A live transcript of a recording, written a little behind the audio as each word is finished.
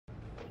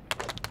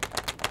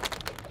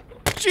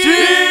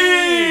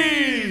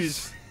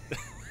Cheese!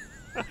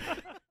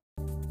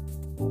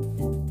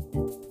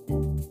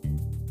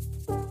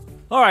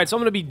 All right, so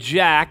I'm gonna be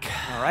Jack.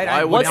 All right,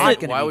 Why I'm would not it-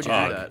 gonna Why be would you do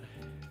Jack. that?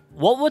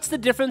 What's the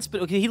difference?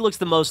 But okay, he looks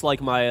the most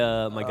like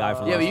my my guy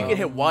from. Yeah, last but you time. can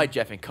hit Y,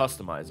 Jeff, and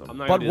customize them. I'm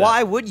not But gonna do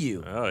why would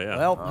you? Oh, yeah.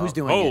 Well, who's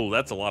doing Oh, it?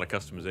 that's a lot of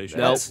customization.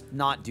 Nope. Let's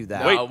not do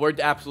that. No, we're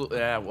absolutely.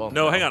 Yeah, well.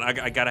 No, hang on.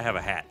 I gotta have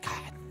a hat.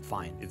 God,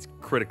 fine. It's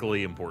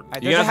critically important.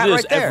 Right, You there's have a to hat do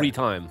this right there. every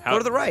time. Go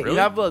to the right. Really?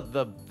 You have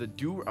the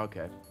do.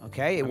 Okay.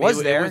 Okay, it I mean,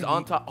 was there. It was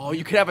on top. Oh,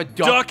 you could have a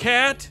duck. Duck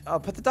hat. Oh,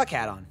 put the duck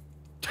hat on.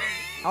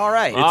 All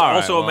right. It's All right,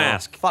 also well, a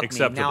mask. Fuck me.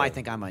 Acceptable. Now I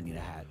think I might need a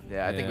hat.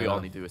 Yeah, I think we Yeah. all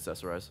need to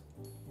accessorize.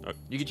 Uh,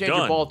 You can change done.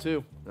 your ball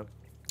too. Yep.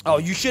 Oh,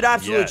 you should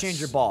absolutely Yes. change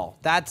your ball.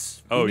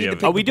 That's. Oh, you need yeah, to but-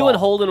 pick Are we the doing ball.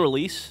 hold and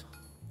release?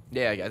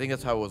 Yeah, I think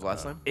that's how it was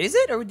last time. Is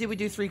it, or did we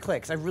do 3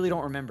 clicks? I really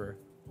don't remember.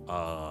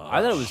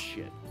 I thought it was.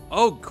 Shit.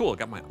 Oh, cool. I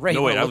got my. Ray, no,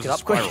 you wait. wanna I was look a it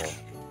up quick? spiral.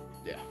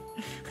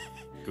 Yeah.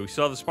 Do we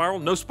still have the spiral?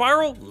 No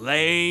spiral?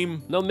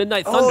 Lame. No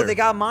Midnight Thunder. Oh, they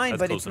got mine, That's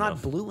but close it's not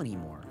enough. blue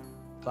anymore.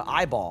 The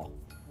eyeball.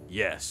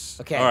 Yes.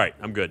 Okay. All right.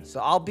 I'm good. So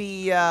I'll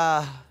be.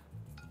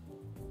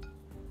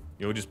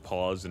 You know, we'll just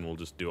pause and we'll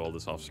just do all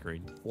this off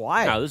screen.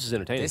 Why? No, this is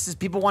entertaining. This is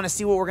people want to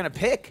see what we're gonna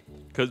pick.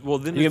 Because well,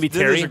 then, You gonna be then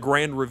there's Terry? a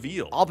grand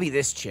reveal. I'll be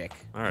this chick.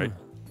 All right.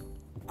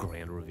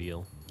 Grand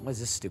reveal. What is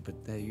this stupid?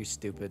 You're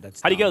stupid.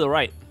 That's. How do you go to dumb. the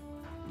right?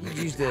 You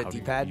use the How do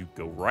D-pad. You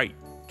go right.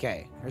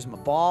 Okay. Here's my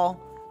ball.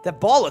 That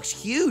ball looks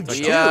huge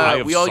too. Eye Yeah,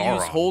 of we all Sauron.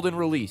 use hold and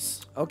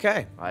release.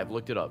 Okay. I've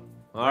looked it up.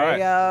 All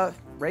right.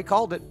 Ray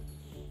called it.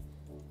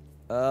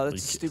 That's You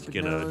stupid.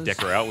 gonna nose. deck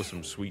her out with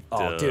some sweet.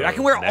 Oh, dude, I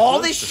can wear all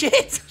this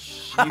necklace?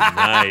 shit.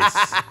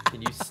 Nice.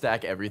 Can you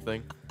stack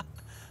everything?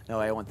 No,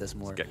 I want this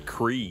more. Got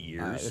Cree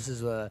All right, ears. this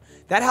is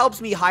that helps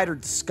me hide her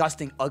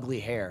disgusting, ugly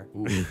hair.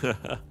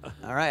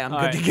 All right, I'm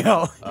good to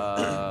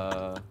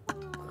go.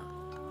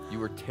 You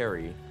were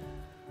Terry.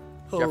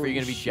 Jeff, are you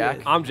gonna be shit.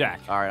 Jack? I'm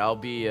Jack. All right, I'll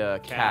be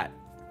Cat.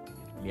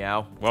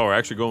 Meow. Well, we're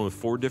actually going with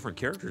 4 different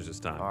characters this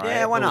time. All right,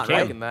 Yeah, why we'll not, keep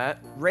right? liking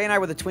that. Ray and I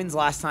were the twins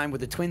last time with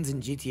the twins in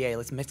GTA.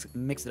 Let's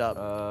mix it up.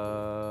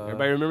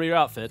 Everybody remember your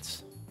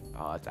outfits.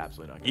 Oh, that's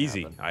absolutely not gonna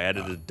Easy. happen. I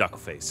added a duck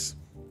face.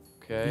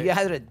 Okay. You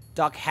had a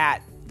duck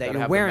hat that Gotta you're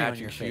have the wearing on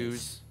matching your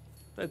shoes.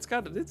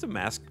 It's a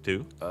mask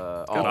too.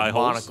 Oh, eye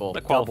holes. monocle.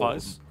 That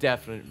qualifies.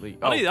 Definitely.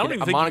 I don't even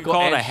think you monocle can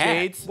call it and a hat.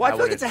 shades? Well, I feel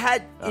like wouldn't- it's a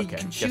hat. You Okay,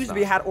 can guess choose to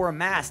be a not. hat or a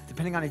mask,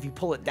 depending on if you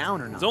pull it down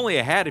or not. It's only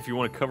a hat if you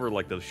want to cover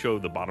like show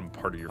the bottom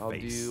part of your I'll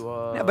face. do.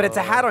 Yeah, but it's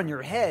a hat on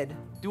your head.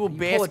 Do a You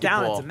pull it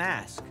down, basketball. it's a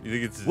mask. You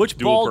think it's Which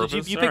dual ball purpose?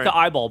 did you All pick? right. The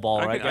eyeball ball,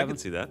 I right? can, I Gavin? can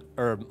see that.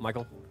 Or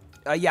Michael?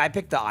 Yeah, I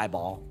picked the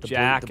eyeball. The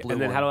Jack. blue, the blue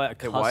and then one. how do I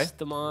Okay, why?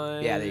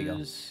 customize? Yeah, there you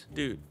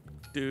go.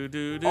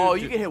 Dude. Oh,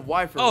 you can hit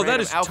Y for. Oh, a that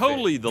random is outfit.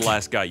 totally the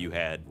last guy you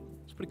had.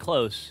 It's pretty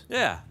close.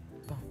 Yeah.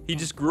 He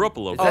just grew up a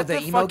little Oh, bit. the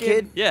the emo fucking-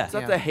 kid? Yeah. Is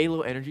that Yeah. the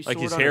Halo energy sword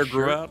Like his on hair his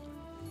grew shirt? out.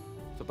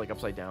 Is it like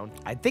upside down?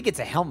 I think it's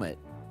a helmet,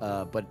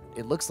 but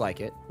it looks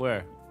like it.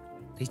 Where?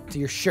 To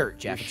your shirt,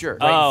 Jeff. Your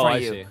shirt. Right in Oh, front I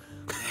of you. see.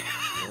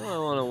 What do I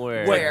want to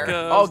wear? Where?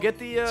 Oh, get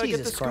the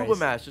Jesus scuba Christ.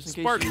 mask just in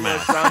case Spartan you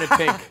mask. brown and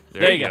pink.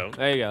 There you go.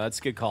 There you go. That's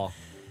a good call.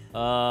 You're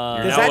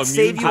Does now that immune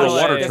save you to a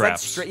water does that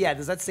traps.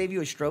 does that save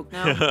you a stroke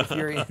now if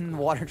you're in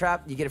water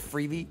trap? You get a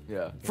freebie.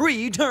 Yeah.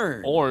 Free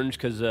turn. Orange,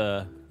 because,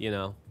 you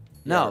know.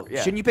 No, Yeah.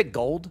 shouldn't you pick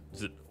gold?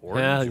 Is it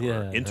orange Yeah,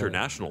 or yeah.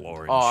 international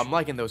orange? Oh, I'm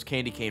liking those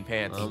candy cane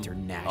pants.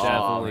 International.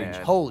 Oh, Definitely.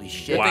 man. Holy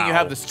shit. Good thing you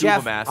have the scuba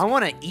Jeff, mask. I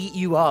want to eat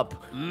you up.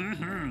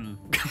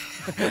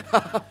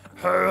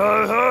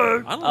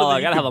 I don't Oh, know I that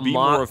you gotta have could a be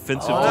mon- more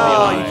offensive Oh, to the you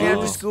eyes. can't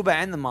have the scuba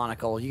and the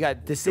monocle. You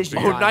got decision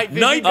Oh, time. night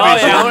vision. Night Oh,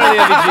 vision. yeah, one of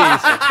the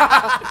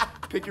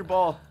MVPs. Pick your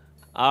ball.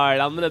 All right,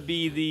 I'm going to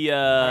be the... All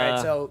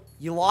right, so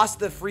you lost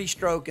the free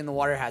stroke in the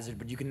water hazard,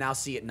 but you can now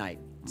see at night.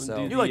 So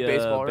do You like the,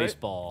 baseball, right?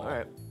 Baseball. All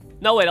right.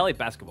 No, wait, I like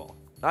basketball.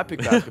 I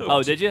picked basketball.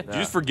 Oh, did you? Did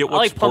you just forget I what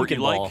like sport pumpkin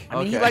you like? ball. I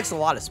mean, he Okay. likes a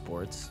lot of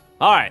sports.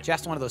 All right.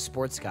 Jeff's one of those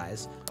sports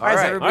guys. All All right,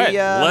 right. so everybody,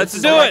 All right, let's this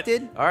is do it.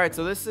 elected. All right,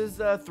 so this is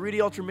 3D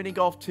Ultra Mini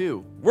Golf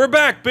 2. We're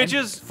back,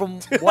 bitches. From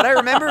what I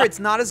remember, it's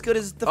not as good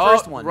as the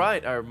first one.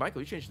 Right.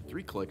 Michael, you changed to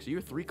 3 clicks. Are you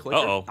a 3 clicker?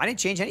 Uh-oh. I didn't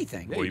change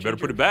anything. Well, you changed better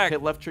put your- it back.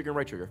 Hit left trigger and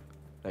right trigger.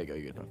 There you go.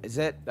 You're good. Is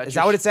it? That's Is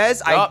your that what it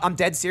says? Yup. I'm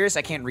dead serious.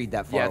 I can't read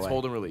that far Yeah, it's away.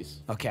 hold and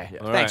release. Okay. Yeah.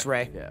 All Thanks,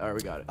 right. Ray. Yeah, all right,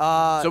 we got it.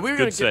 Uh, So we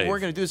Good save. weren't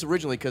gonna do this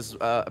originally because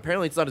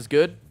apparently it's not as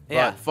good.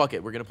 Yeah. But fuck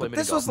it, we're gonna play But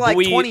mini this golf. was like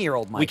We-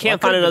 20-year-old Michael. We can't I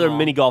could've find been another wrong.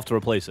 mini golf to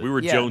replace it. We were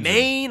Yeah, jonesing.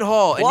 main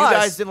hall, and Plus- you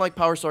guys didn't like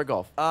Power Star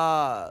Golf.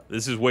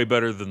 This is way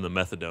better than the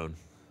methadone.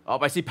 Oh,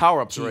 I see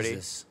power ups already.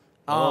 Jesus.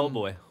 Oh,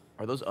 boy.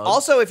 Are those Uggs?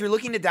 Also, if you're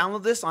looking to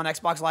download this on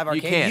Xbox Live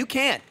Arcade,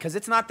 can't. because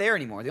it's not there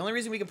anymore. The only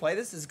reason we can play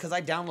this is because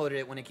I downloaded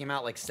it when it came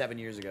out like 7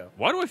 years ago.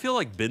 Why do I feel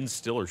like Ben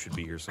Stiller should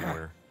be here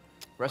somewhere?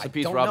 Rest I in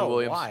peace, don't Robin know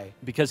Williams. why.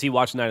 Because he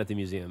watched Night at the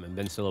Museum, and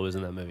Ben Stiller was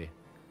in that movie.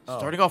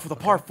 Starting off with a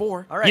par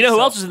 4. All right. You know who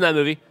so- else was in that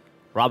movie?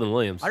 Robin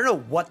Williams. I don't know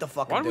what the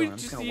fuck Why I'm do we doing. I'm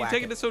just just gonna you whack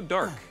taking it. it so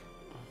dark?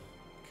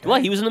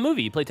 What? He was in the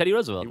movie. He played Teddy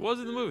Roosevelt. He was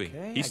in the movie.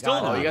 Okay, He's I still got,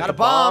 in the I movie. got got a the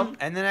bomb, bomb.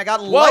 and then I got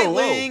Whoa,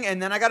 lightning,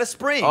 and then I got a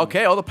spring.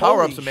 Okay, all the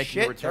power-ups Holy are making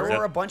shit, you return. There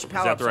were a bunch of Is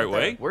that power-ups the right right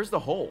there. way? Where's the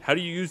hole? How do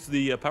you use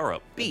the power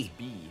up? B.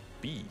 B.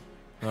 B.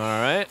 All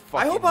right.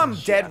 I hope I'm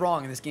Fucking dead Jeff.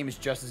 wrong and this game is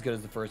just as good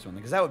as the first one,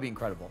 because that would be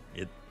incredible.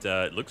 It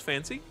looks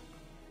fancy.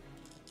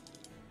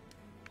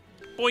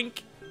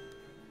 Boink.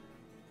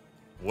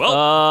 Well,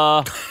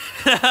 Are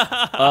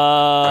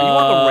you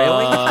on the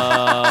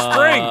railing?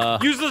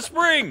 spring. Use the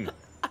spring.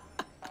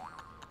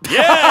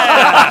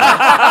 Yeah.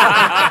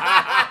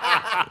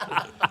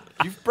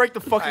 You break the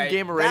fucking Alright,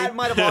 game already. That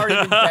might have already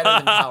been better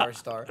than Power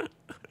Star.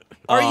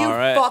 Are you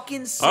Alright.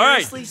 fucking All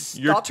right. seriously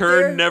stuck Your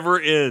turn there? never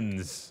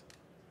ends.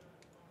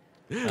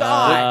 God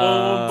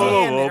damn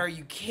bum, it, are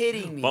you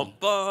kidding me? bum,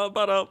 bum,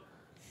 ba-dum.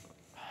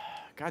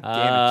 God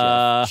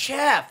damn it, Jeff.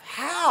 Jeff,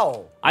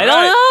 how? I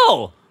don't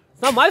know.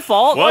 It's not my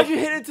fault. Well, Why'd you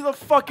hit into the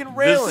fucking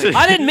railing?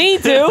 I didn't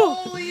mean to.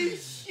 Holy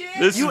shit.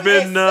 This has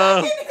been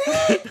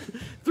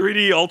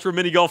 3D Ultra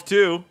Mini Golf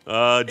 2. Join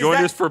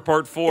that- us for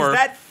part 4. Is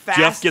that fastest,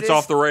 Jeff gets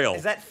off the rail.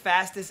 Is that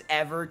fastest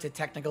ever to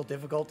technical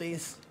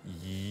difficulties?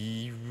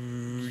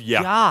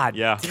 Yeah. God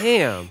Yeah.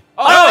 damn.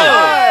 Oh,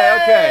 hey,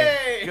 okay.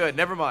 Hey! Good,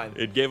 never mind.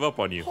 It gave up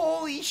on you.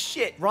 Holy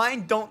shit.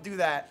 Ryan, don't do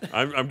that.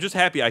 I'm just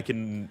happy I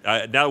can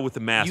now with the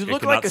mask. You I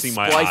look cannot like a see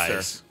my splicer.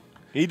 eyes.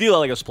 You do look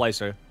like a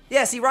splicer.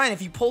 Yeah, see, Ryan,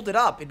 if you pulled it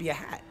up, it'd be a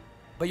hat.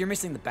 But you're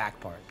missing the back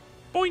part.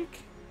 Boink.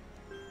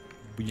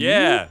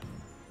 Yeah.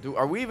 Dude,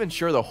 are we even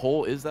sure the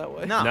hole is that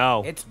way? No.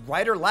 No. It's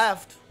right or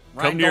left.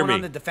 Ryan near going me.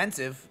 on the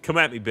defensive. Come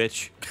at me,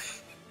 bitch.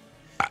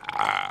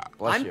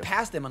 Bless I'm you.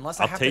 past him unless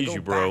I I'll have to tase go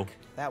you, bro. back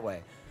that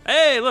way.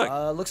 Hey,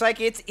 look. Looks like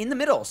it's in the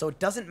middle, so it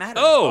doesn't matter.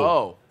 Oh.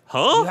 Oh.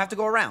 Huh? You have to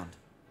go around.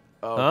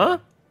 Oh, Huh?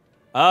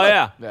 Oh,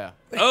 yeah. Yeah.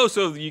 Oh,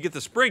 so you get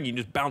the spring, you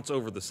just bounce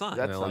over the sun.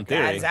 That's Well, not in good.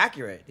 theory. That is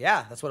accurate.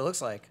 Yeah, that's what it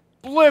looks like.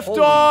 Lift Holy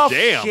off!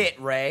 Damn. shit,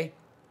 Ray.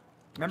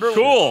 Remember?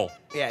 Cool.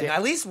 Yeah,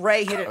 at least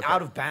Ray hit it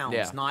out of bounds,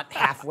 Yeah. not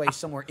halfway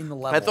somewhere in the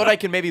level. I thought I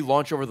could maybe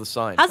launch over the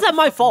sign. How's that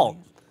my fault?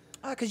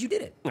 Because you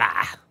did it.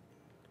 Ah.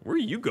 Where are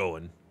you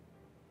going?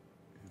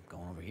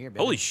 Going over here, baby.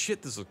 Holy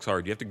shit, this looks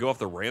hard. You have to go off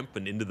the ramp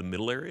and into the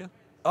middle area?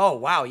 Oh,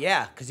 wow,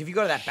 yeah. Because if you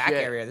go to that back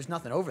Shit. area, there's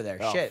nothing over there.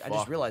 Oh, Shit, I just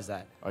fuck. realized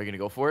that. Are you gonna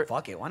go for it?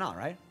 Fuck it, why not,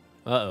 right?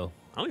 Uh-oh.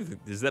 I don't even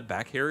think, is that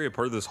back area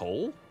part of this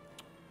hole?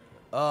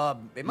 It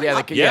might Yeah,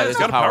 not they be. Yeah, Yeah, there's it's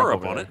got a power power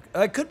up up on over it.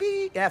 It could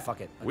be. Yeah,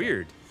 fuck it. Okay.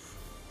 Weird.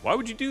 Why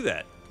would you do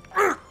that?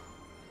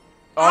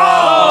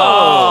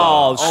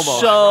 Oh, almost.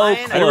 so Ryan,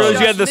 close. I didn't realize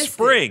you had the just missed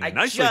spring. it. I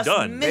Nicely just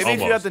done. missed Maybe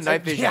if it. you have the Almost.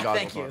 night vision Yeah, goggles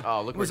thank you. on.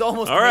 Oh, look It was what-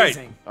 almost All right.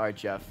 amazing. All right,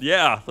 Jeff.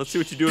 Yeah, let's see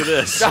what you do with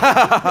this. It's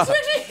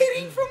actually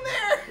hitting from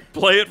there.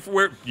 Play it for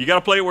where you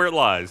gotta play it where it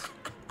lies.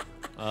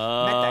 Met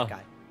that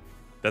guy.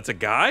 That's a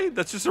guy?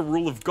 That's just a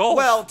rule of golf.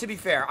 Well, to be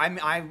fair,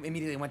 I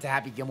immediately went to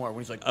Happy Gilmore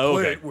when he's like, Oh,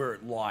 play okay. it where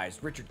it lies.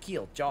 Richard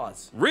Keel,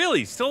 Jaws.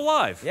 Really? Still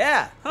alive?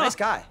 Yeah, Huh. nice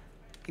guy.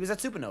 He was at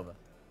Supernova.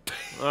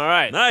 All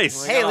right.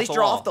 Nice. Hey, at off least the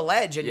you're wall. off the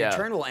ledge and Yeah. your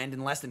turn will end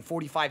in less than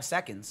 45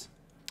 seconds.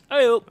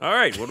 Oh. All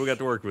right, what do we got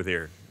to work with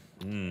here?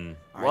 All right,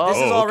 Well, this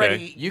is okay.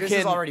 already You this is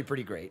can- already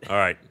pretty great. All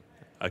right.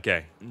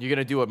 Okay. You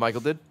gonna do what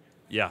Michael did?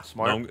 Yeah.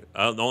 Smart.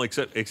 No, only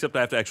except I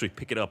have to actually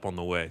pick it up on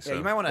the way. So Yeah,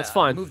 you might want That's to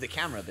fine. move the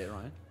camera a bit,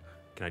 Ryan.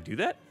 can I do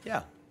that?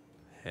 Yeah.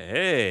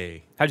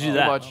 Hey. How'd you do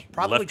How that? much?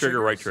 Probably Left trigger,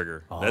 right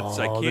triggers. trigger. That's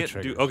I Oh, the can't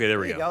do. triggers. Okay, there There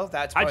we you go. go.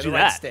 That's How'd probably you the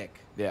do right that? stick.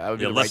 Yeah, that would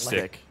be Yeah, the left right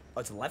stick. stick. Oh,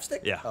 it's the left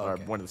stick? Yeah. Oh, Or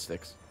okay. one of the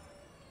sticks.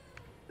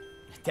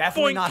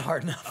 Definitely Boink. not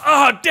hard enough.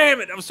 Oh, damn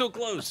it! I was so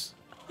close.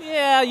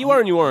 Yeah, you were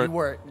and you You weren't.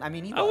 were. I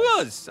mean, he I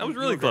was. was. I was You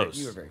really were very- close.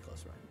 You were very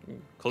close,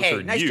 Ryan. Closer Hey,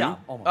 than nice you. job.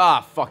 Almost.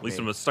 Ah, fuck At least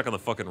me. I'm stuck on the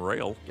fucking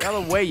rail. Get out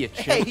of the way, you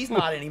Hey, chimp. he's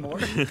not anymore.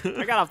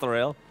 I got off the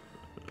rail.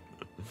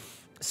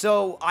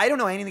 So I don't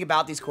know anything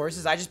about these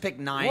courses. I just picked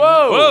 9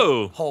 Whoa!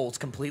 Whoa! holes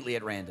completely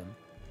at random.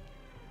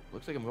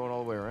 Looks like I'm going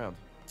all the way around.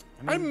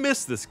 I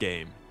miss this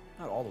game.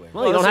 Not all the way.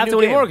 Well, you don't it's a have new to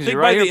anymore game. because I think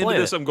you're by right the here end of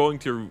playing this, it. I'm going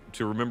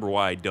to remember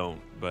why I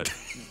don't. But as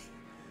soon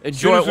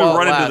Enjoy as it we while it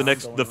run into the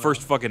lasts. the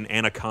first fucking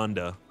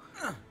anaconda.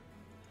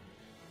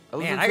 I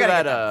listened Man, to I gotta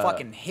that, get that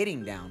fucking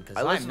hitting down because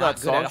I I'm listened to not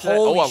that good at it. song today.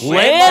 Holy Oh, a shit,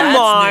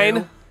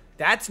 landmine.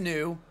 That's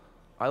new.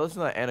 I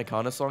listened to that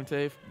Anaconda song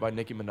today by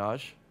Nicki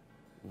Minaj.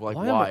 Like,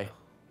 Why am why?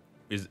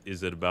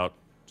 Is it about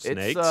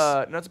snakes?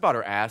 No, it's about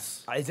her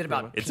ass. Is it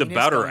about It's penis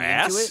about her going into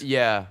ass? it?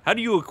 Yeah. How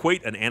do you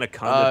equate an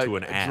anaconda to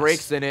an ass?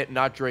 Drake's in it,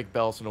 not Drake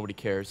Bell, so nobody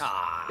cares.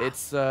 Ah.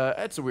 It's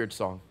a weird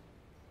song.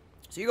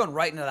 So you're going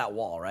right into that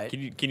wall, right?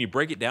 Can you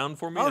break it down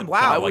for me? Oh I'm wow!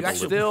 kinda We like a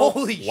actually, still-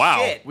 holy Wow.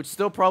 shit! Would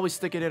still probably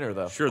stick it in her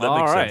though. Sure, that All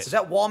makes right. sense. Is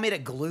that wall made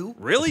of glue?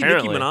 Really,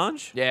 Apparently. Nicki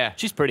Minaj? Yeah.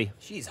 She's pretty.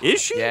 She's hot.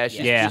 Is she? Yeah,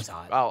 Yeah. She's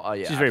hot. Oh,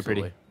 yeah. She's very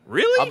pretty. absolutely.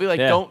 Really? I'll be like,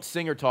 Yeah. don't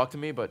sing or talk to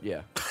me, but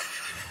yeah.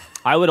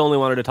 I would only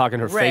want her to talk in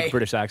her Ray, fake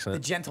British the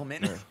accent.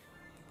 gentleman. All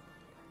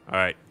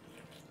right.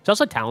 She's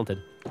also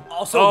talented.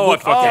 Also, Oh, look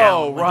I fucked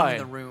down it. when Oh, I'm right. in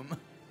the room.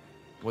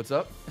 What's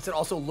up? I said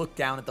also look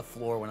down at the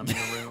floor when I'm in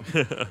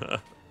the room.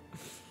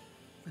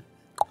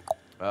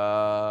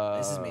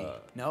 This is me.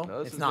 No,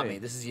 this it's is not me. me.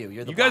 This is you.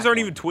 You're the You guys black aren't one.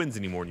 even twins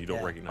anymore, and you don't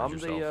Yeah. recognize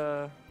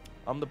yourself.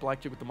 I'm the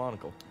black chick with the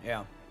monocle. Yeah.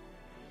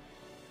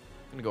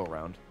 I'm gonna go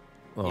around.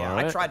 All Yeah,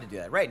 right. I tried to do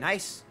that. Right,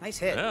 nice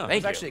hit. Yeah. That was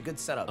Thank you. actually a good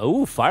setup.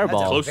 Oh, fireball.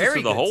 Close. Closest very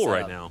to the good hole setup.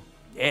 right now.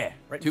 Yeah.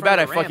 Right in Too front bad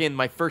of I the ramp. fucking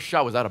my first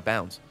shot was out of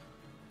bounds.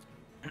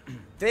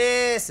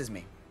 This is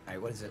me. All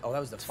right, what is it? Oh, that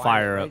was the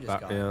fire fire. up, Just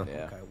got. yeah.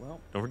 Okay, well.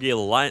 Don't forget the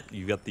line.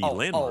 You got the Oh,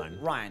 landmine.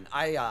 Ryan,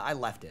 I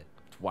left it.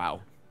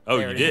 Wow. Oh,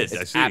 there you it did. is.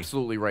 I It's see.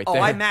 absolutely right Oh,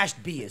 there. I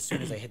mashed B as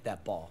soon as I hit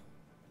that ball.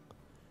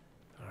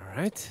 All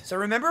right. So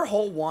remember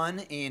hole 1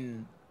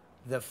 in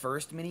the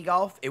first mini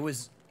golf? It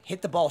was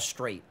hit the ball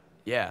straight.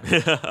 Yeah.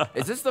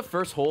 Is this the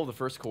first hole of the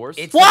first course?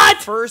 It's What?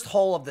 the first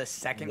hole of the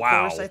second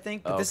Wow. course, I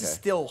think, but this is Okay.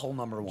 still hole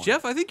number 1.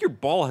 Jeff, I think your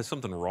ball has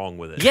something wrong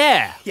with it.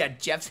 Yeah. Yeah,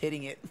 Jeff's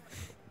hitting it.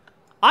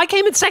 I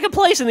came in second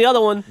place in the other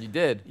one. You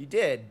did. You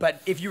did,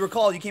 but if you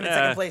recall, you came in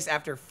second place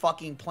after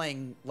fucking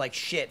playing like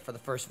shit for the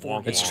first 4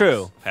 Wonk games. It's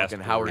true. Past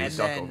Fucking Howard, you And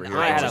suck then over here.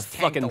 I had a just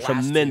tanked fucking the last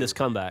tremendous 2.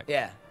 comeback.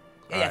 Yeah.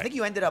 Yeah, I Alright. think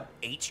you ended up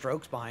 8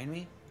 strokes behind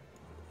me.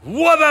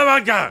 What am I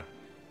got?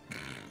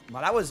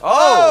 Well, that was.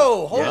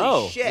 Oh! Holy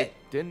Yeah. shit! It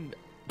didn't.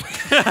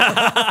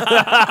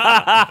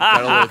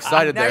 Got a little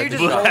excited Now there. you're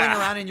just rolling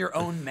around in your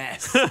own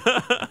mess.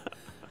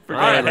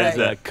 Ryan Right.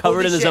 is covered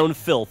Holy in his shit. own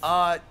filth. Is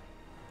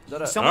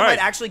that a- Someone Alright.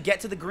 might actually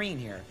get to the green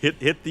here.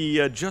 Hit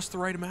the just the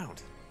right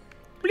amount.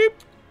 Bleep.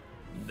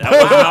 That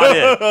was not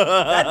it.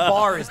 That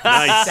bar is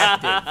Nice.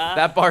 deceptive.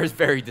 that bar is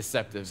very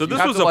deceptive. So You this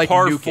have was to, a like,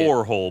 par nuke it.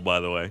 4 hole, by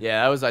the way.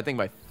 Yeah, that was, I think,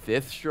 my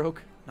 5th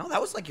stroke. No,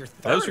 that was like your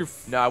third. That was your.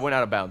 No, I went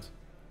out of bounds.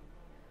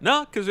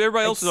 No, because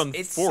everybody else is on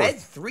It 4th. said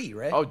 3,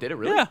 right? Oh, did it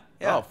really? Yeah.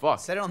 yeah. Oh, fuck.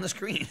 Said it on the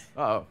screen.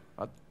 Oh,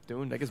 I'm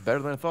doing, I guess, better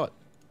than I thought.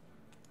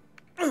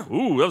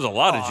 Ooh, that was a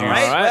lot of juice. All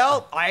right, Alright.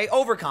 well, I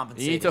overcompensated.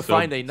 You need to So-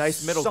 find a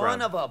nice middle Son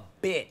ground. of a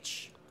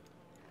bitch.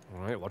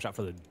 All right, watch out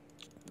for the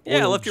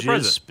Yeah, oil left your jizz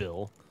present.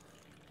 spill.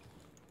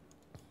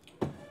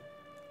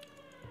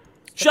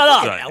 Shut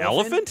up! An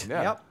elephant?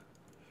 Yeah. Yep.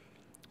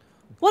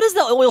 What does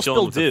the oil Chilling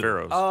spill with the do?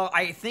 pharaohs.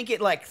 I think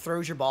it like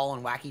throws your ball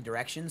in wacky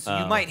directions, so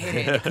you Oh. might hit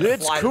it. It could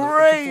It's fly to the-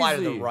 it could fly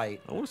to the crazy.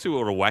 right. I want to see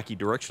what a wacky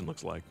direction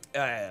looks like.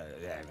 I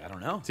don't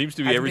know. Seems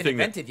to be Hasn't everything been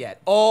that- invented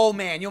yet. Oh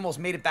man, you almost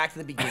made it back to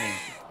the beginning.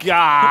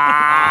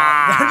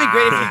 God. That'd be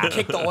great if you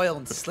kicked the oil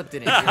and slipped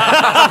it in. His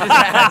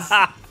ass.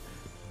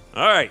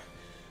 All right.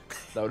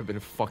 That would have been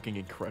fucking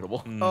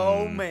incredible.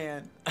 Oh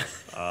man.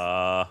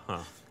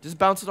 Just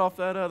bounce it off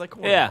that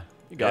corner. Yeah.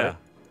 You got it.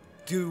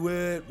 Do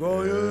it,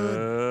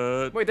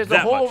 Ryan. Wait, there's a that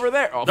hole much. over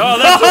there. Oh, No,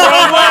 that's the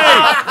wrong way.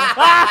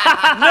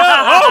 No.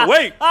 Oh,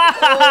 wait.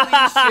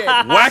 Holy shit.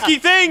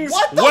 Wacky things.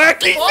 What the Wacky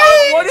fuck?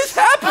 things. What is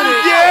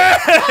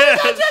happening?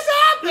 What just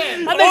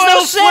happened? That makes no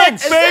Oil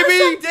sense. slick, Is there baby.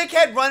 some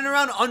dickhead running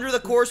around under the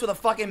course with a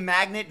fucking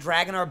magnet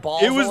dragging our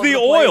balls? It was all the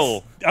over place?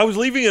 oil. I was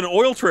leaving an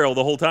oil trail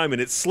the whole time,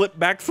 and it slipped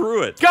back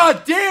through it.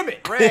 God damn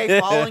it! Ray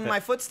following my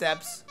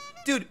footsteps.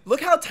 Dude, look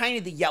how tiny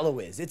the yellow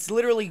is. It's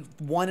literally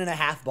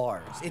 1.5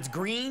 bars. It's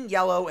green,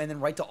 yellow, and then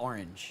right to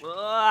orange.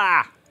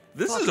 Ah.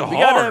 This is We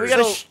hard.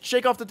 gotta So-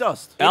 shake off the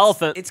dust.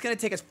 Elephant. It's gonna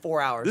take us 4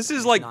 hours. This to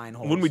is finish like 9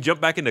 when holes. we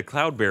jump back into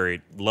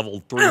Cloudberry,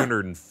 level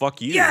 300 and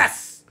fuck you.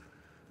 Yes!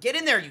 Get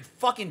in there, you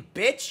fucking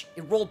bitch!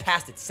 It rolled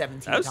past it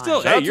 17 That's times.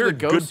 still. Shout out Hey, to you're the in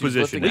good ghost who's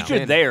position lifting At now. least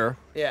you're there.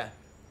 Yeah.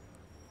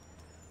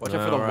 Watch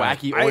out for the Alright.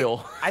 wacky I-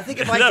 oil. I think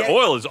if I That get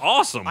oil is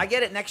awesome. I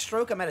get it next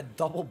stroke, I'm at a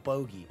double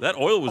bogey. That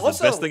oil was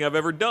Also- the best thing I've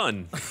ever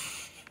done.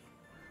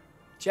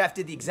 Jeff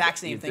did the exact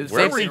same thing. It's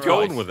Where Same were you thing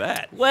going twice. with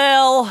that?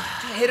 Well,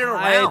 Hit it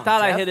I around,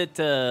 thought I Jeff. hit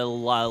it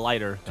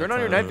lighter. Turn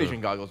on your night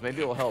vision goggles.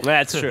 Maybe it'll help.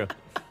 That's true.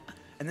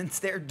 And then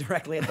stared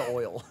directly at the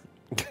oil.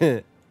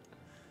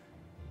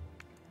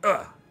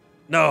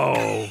 No.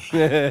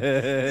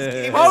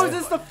 How is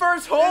this the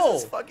first hole?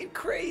 This is fucking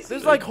crazy. This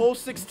is like hole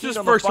 16 Just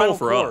on the first final hole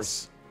for course.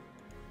 us.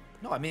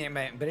 No, I mean,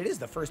 but it is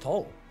the first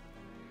hole.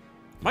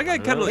 My guy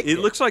kind of. licked It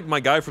it. looks like my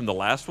guy from the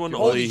last one.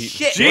 Holy only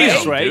shit,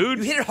 Jesus, Ray. You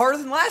dude. hit it harder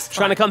than last time.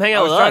 Trying to come hang I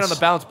out was with trying us. on the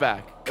bounce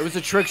back. It was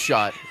a trick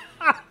shot.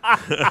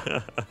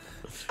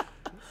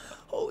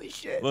 Holy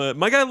shit.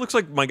 My guy looks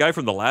like my guy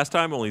from the last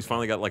time, only he's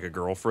finally got like a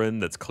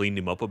girlfriend that's cleaned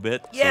him up a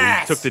bit.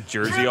 Yes! So he took the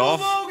jersey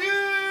off.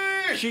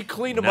 She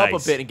cleaned him up a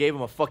Nice. bit and gave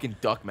him a fucking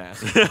duck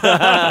mask.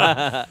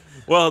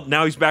 Well,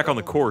 now he's back on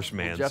the course,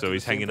 man. Jeff So did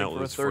he's the same hanging thing out for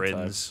with a his third time.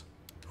 friends.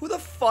 Who the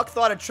fuck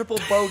thought a triple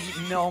bogey?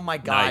 No, my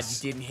God,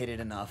 Nice. you didn't hit it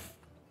enough.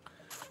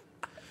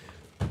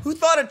 Who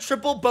thought a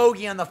triple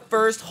bogey on the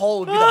first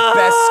hole would be the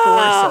best score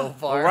so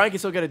far? Well, Ryan can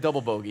still get a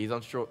double bogey. He's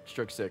on stroke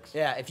 6.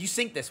 Yeah, if you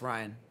sink this,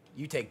 Ryan,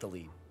 you take the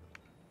lead.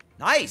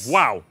 Nice.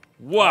 Wow.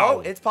 Wow. Oh,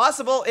 it's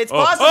possible. It's Oh,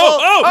 possible. oh,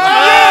 oh,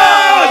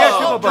 I got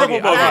triple bogey.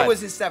 triple bogey. That was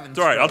his 7th. It's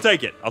all right. I'll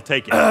take it. I'll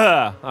take it. All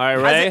right,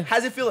 Ray.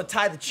 How's it feel to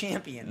tie the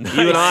champion?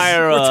 You and I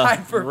are We're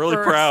tied for I'm really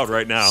first. proud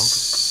right now. in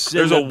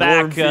There's the a warm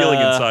back, feeling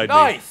inside me.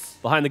 Nice.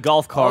 behind the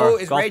golf car. Oh,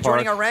 is golf Ray park.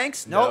 joining our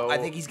ranks? Nope. No. I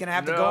think he's gonna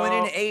have to go in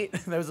No. 8.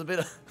 There was a bit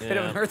of an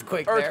Yeah.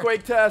 earthquake there.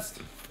 Earthquake test.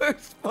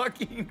 First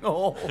fucking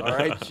hole. All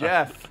right,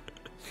 Jeff.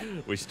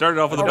 We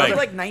started off with a Are we bang.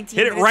 like 19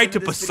 Hit it minutes right into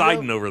to this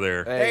Poseidon video? over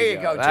there. There you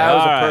go, That Jeff. was a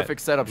All right.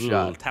 perfect setup Ooh,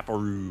 shot.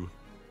 taparoo.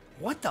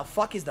 What the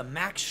fuck is the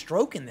max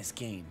stroke in this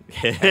game?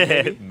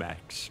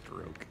 Max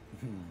stroke.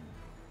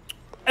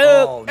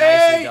 Oh,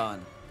 nicely hey.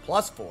 done.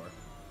 +4.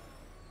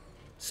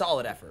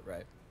 Solid effort,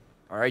 right?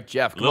 All right,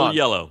 Jeff, come Little on.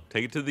 yellow.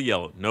 Take it to the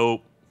yellow.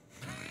 Nope.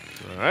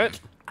 All right.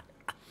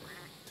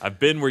 I've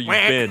been where you've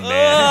been,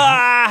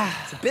 man.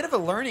 It's a bit of a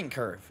learning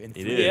curve in It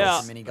three is.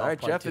 Yeah. mini All golf right,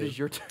 part Jeff, 2. it is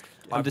your turn.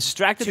 I'm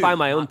distracted Two, by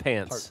my own not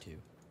pants. Part 2.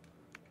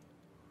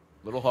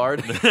 Little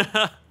hard.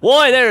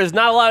 Boy, there is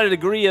not a lot of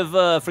degree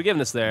of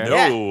forgiveness there.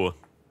 No.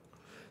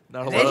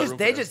 Not a They lot just of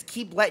they room just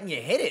keep letting you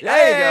hit it.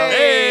 There you go.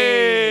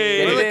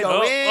 Hey! Will it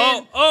go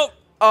in?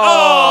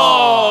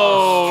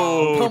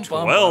 Oh! Bum,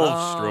 bum,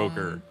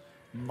 12-stroker.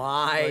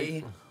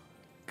 My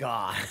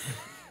God.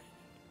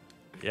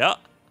 Yeah.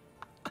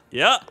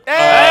 Yeah.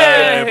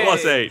 Hey!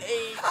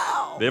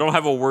 +8. They don't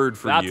have a word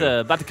for you.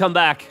 About to come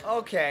back.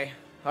 Okay.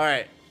 All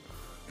right.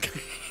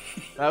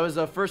 That was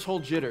first hole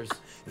jitters.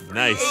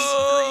 Nice.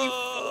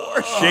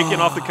 Shaking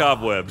off the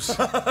cobwebs.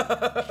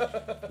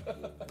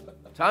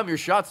 Time your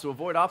shots to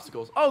avoid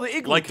obstacles. Oh, the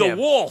igloo Like camp.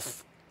 the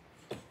wolf.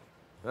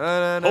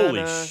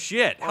 Holy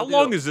shit. How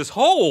long is this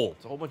hole?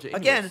 It's a whole bunch of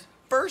igloos. Again,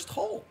 first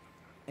hole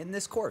in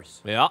this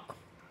course. Yeah. All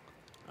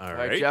All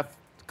right. right, Jeff.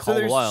 Call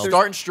there's- wild.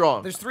 Starting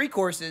strong. There's 3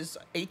 courses,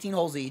 18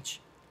 holes each.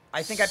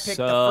 I think I picked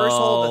the first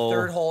hole, the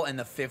 3rd hole, and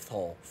the 5th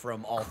hole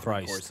from all 3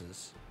 Christ.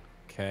 courses.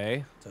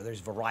 Okay. So there's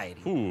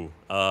variety. Ooh.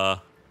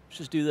 Let's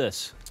just do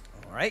this.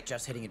 All right,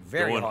 Jeff's hitting it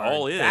very Going hard.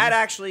 all in. That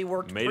actually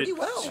worked Made pretty it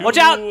well. to Watch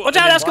out! Watch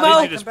out, an Eskimo!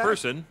 indigenous Come back.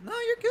 person. No,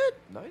 you're good.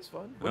 Nice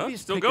fun. Well, What if you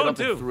still pick it going, up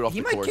and too. threw it off He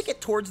the might course? kick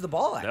it towards the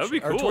ball, actually. That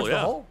would be or cool, towards the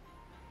yeah. hole.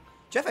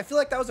 Jeff, I feel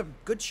like that was a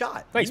good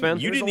shot. Thanks, man.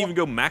 You didn't even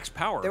go max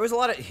power. There was a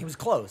lot of... He was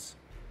close.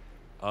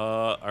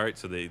 All right,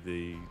 so the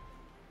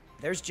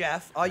There's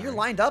Jeff. Oh, you're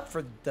lined up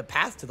for the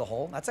path to the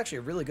hole. That's actually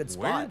a really good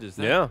where spot. does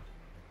that? Yeah.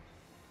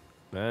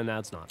 And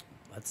that's not.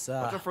 Let's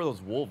Watch out for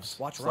those wolves.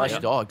 watch slash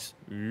Ryan. dogs.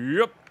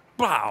 Yep.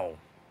 Bow.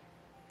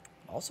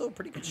 Also a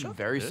pretty good shot.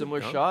 Very Good. similar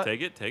No, shot.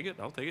 Take it. Take it.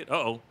 I'll take it.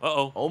 Uh-oh.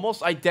 Uh-oh.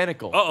 Almost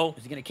identical. Uh-oh.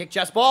 Is he going to kick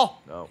Jeff's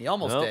ball? No. He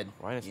almost No. did.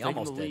 Ryan is He taking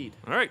almost the did. lead.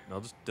 All right.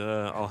 I'll just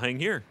I'll hang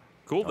here.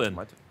 Cool Oh, then.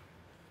 my turn.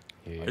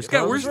 Here This it guy,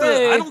 comes. where's the?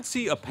 Ray. I don't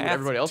see a What path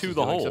everybody else to is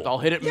the doing, hole. except I'll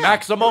hit it Yeah,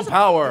 maximum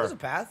power. There's a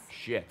path.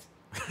 Shit.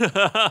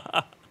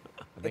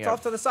 It's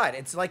off to the side.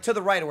 It's like to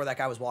the right of where that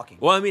guy was walking.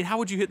 Well, I mean, how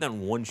would you hit that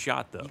in one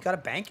shot though? You got to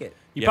bank it.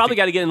 You You probably have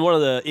to- got to get in one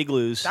of the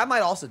igloos. That might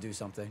also do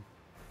something.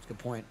 That's a good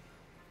point.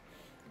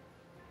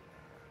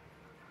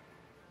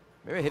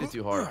 Maybe I hit it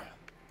too hard.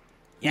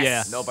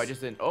 Yes. Nope, I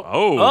just didn't. Oh.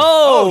 Oh.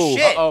 Oh,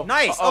 shit. Uh-oh.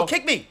 Nice. Uh-oh. Oh,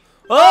 kick me.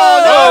 Oh,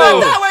 No,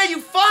 not that way, you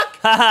fuck.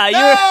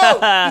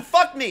 You're- No. You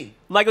fucked me.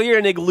 Michael, you're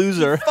an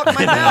iglooser. Fuck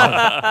my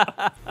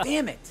mouth.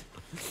 Damn it.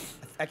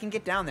 I can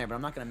get down there, but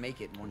I'm not going to make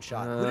it in one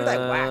shot. Who did I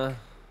whack?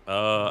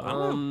 I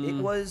don't know.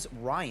 It was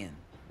Ryan.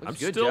 Looks I'm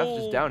good, still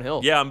Jeff. Just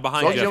downhill. Yeah, I'm behind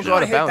As long as Jeff. you don't You go out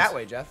want of to hit it bounds. that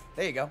way, Jeff.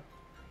 There you go.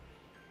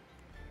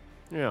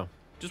 Yeah.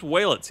 Just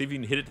whale it. See if you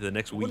can hit it to the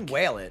next Wouldn't week.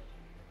 whale it.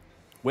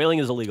 Whaling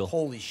is illegal.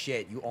 Holy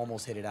shit. You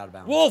almost hit it out of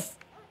bounds. Wolf.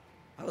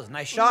 That was a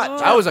nice shot.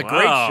 That was a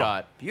great Wow.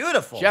 shot.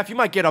 Beautiful. Jeff, you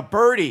might get a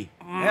birdie.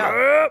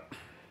 Yeah.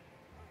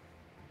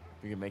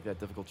 You can make that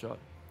difficult shot.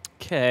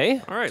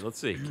 Okay. All right, let's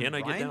see. Can I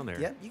get Ryan? down there?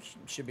 Yeah, you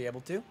should be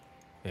able to.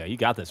 Yeah, you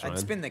got this, I'd Ryan.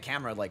 spin the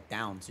camera like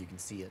down so you can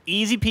see it.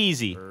 Easy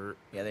peasy.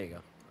 Yeah, there you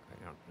go.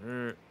 Hang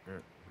on.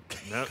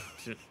 No.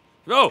 shit.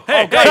 Oh,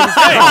 hey, hey, hey,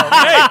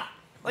 hey!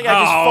 Like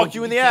I just Oh, fucked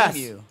you in the Damn ass.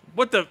 you.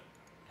 What the?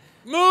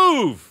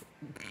 Move!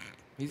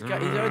 He's got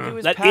to do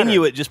his That pattern.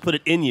 Inuit just put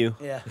it in you.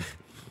 Yeah.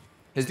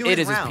 His Doing it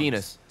is his rounds.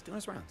 penis. He's doing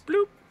his rounds.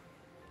 Bloop.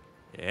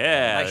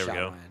 Yeah, Nice there shot, we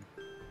go. Ryan.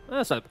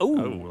 That's not. Oh, Ooh.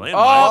 landmine.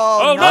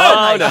 Oh, no!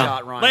 nice no.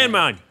 shot, Ryan.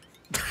 Landmine.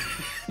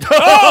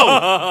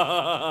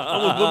 Oh!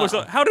 Almost blew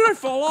myself. How did I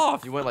fall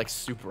off? You went like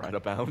super out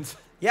of bounds.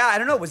 Yeah, I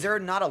don't know. Was there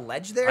not a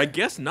ledge there? I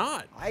guess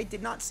not. I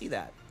did not see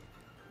that.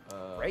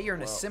 Ray, you're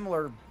in a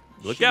similar.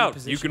 Look shitty out. You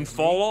position can as me.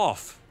 fall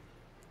off.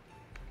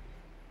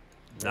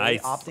 Ray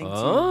Nice. Opting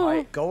Oh.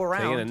 to go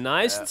Taking it around.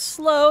 nice and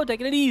slow,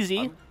 taking it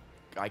easy.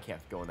 I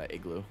can't go in that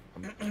igloo.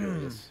 I'm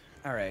curious.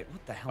 All right.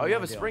 What the hell? Oh, you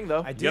am have I a doing? spring,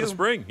 though. I You do. You got a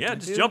spring. Yeah, I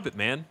just do. jump it,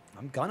 man.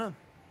 I'm gonna.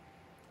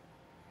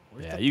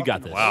 Where's Yeah, the you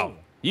got fucking this. Wow. hole?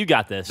 You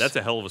got this. That's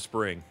a hell of a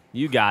spring.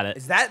 You got it.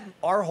 Is that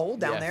our hole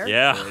down Yes. there?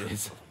 Yeah. There it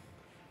is.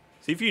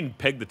 See if you can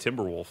peg the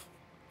Timberwolf.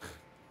 I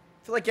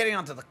feel like getting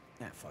onto the.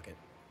 Nah, fuck it.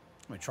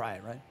 I'm gonna try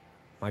it, right?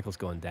 Michael's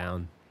going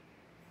down.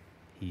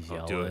 He's Oh,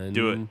 yelling. do it.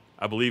 Do it.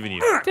 I believe in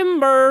you.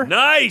 Timber.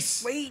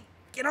 Nice. Wait,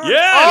 get on.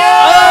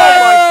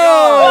 Yes!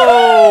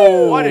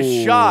 Oh, what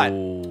a shot.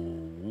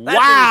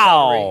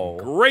 Wow.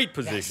 Great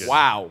position.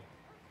 Wow.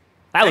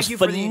 That Thank was you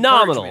for the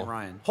phenomenal. encouragement,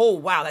 Ryan. Oh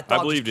wow, that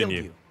dog believed just in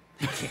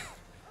killed you.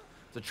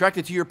 It's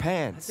attracted to your That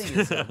pants. thing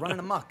is running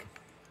amok.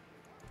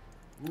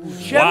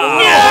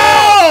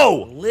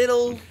 Wow.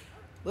 Little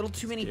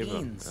too many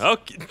beans.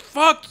 Okay.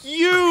 Fuck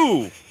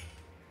you.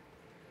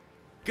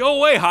 Go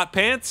away, hot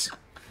pants.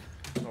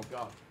 Oh,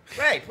 God.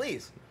 Ray,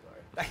 please.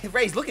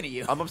 Ray's looking at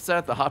you. I'm upset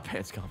at the hot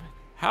pants comment.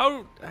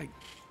 How? I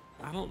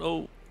don't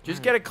know.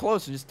 Just get it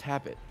close and just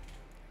tap it.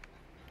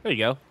 There you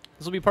go.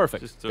 This will be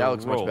perfect. Just That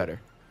looks roll. much better.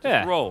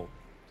 yeah. Roll.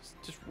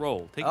 Just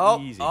roll. Take Oh,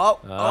 it easy. oh,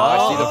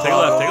 I see the Take a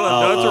left. Take a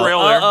left. No, it's a rail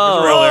there. There's a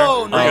rail there.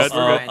 Oh, We're nice, good.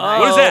 We're good. Ryan.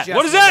 What is Nice. that?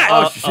 What is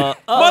Jeff.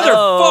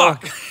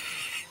 that?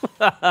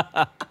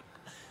 Motherfuck!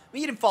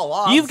 You didn't fall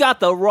off. You've got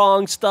the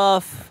wrong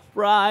stuff,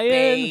 Ryan.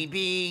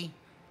 baby.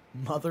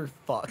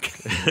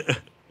 Motherfuck.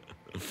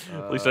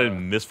 At least I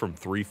didn't miss from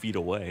 3 feet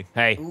away.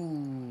 Hey.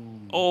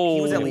 Oh,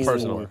 He was at least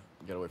personal. 4. You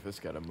gotta wait for this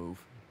guy to move.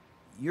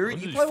 You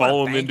just probably follow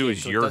wanna him bank into it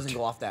his so it yurt. doesn't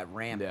go off that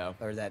ramp Yeah.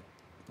 or that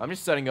I'm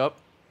just setting up.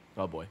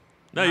 Oh boy.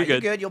 No, you're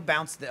good. You'll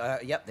bounce.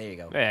 Yep, there you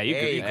go. Yeah, you're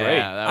There great.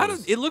 Yeah,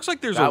 It looks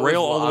like there's that a was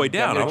rail all the way I'm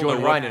down. I gonna don't join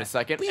know Ryan what- in a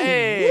second.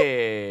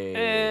 Hey.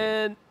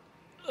 And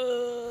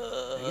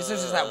I guess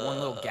there's just that one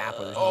little gap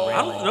where there's no I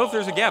railing. don't know if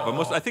there's a gap.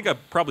 I think I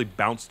probably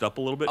bounced up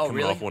a little bit Oh, coming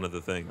really? off one of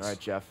the things. All right,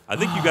 Jeff. I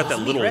think you got that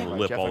little Ray.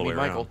 lip Jeff, all I the way need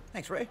around. Michael.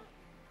 Thanks, Ray.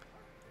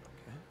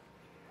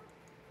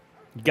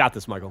 you got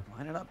this, Michael.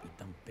 Line it up, you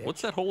dumb bitch.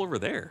 What's that hole over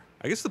there?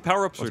 I guess the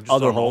power-ups are just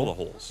other on all hole? the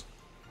holes.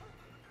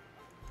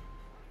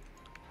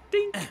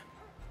 Ding.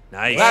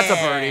 Nice. That's a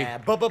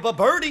birdie.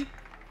 Birdie.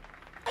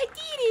 I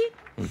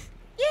did it.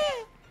 Yeah.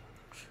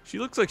 She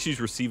looks like she's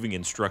receiving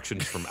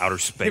instructions from outer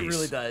space. It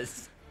really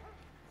does.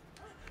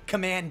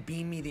 Command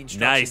beam me the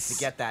instructions Nice. to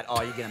get that.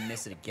 Oh, you're gonna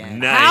miss it again.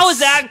 Nice. How is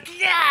that?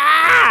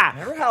 Yeah!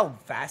 Remember how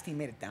fast he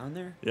made it down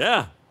there?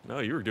 Yeah. No,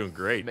 you were doing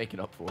great. Making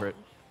up for it.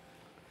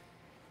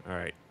 All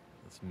right.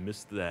 Let's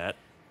miss that.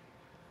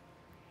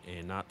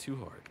 And not too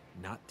hard.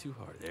 Not too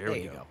hard. There There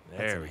we you go. go.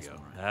 That's a There we nice go.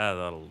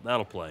 one.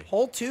 That'll play.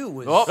 Hole 2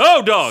 was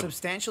Oh, dog.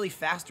 substantially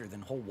faster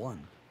than hole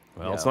 1.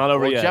 Well, it's not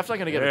over well, yet. Jeff's not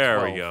gonna get a There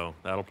 12. we go.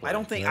 That'll play. I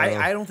don't think No.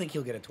 I don't think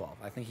he'll get a 12.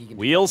 I think he can. do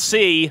We'll better.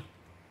 see.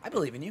 I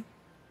believe in you.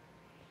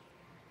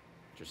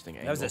 Interesting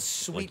That was a angle.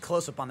 sweet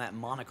close up on that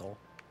monocle.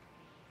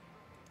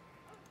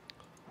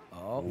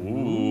 Oh.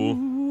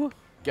 Ooh.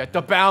 Get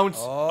the bounce.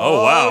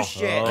 Oh, wow.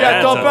 Shit. Get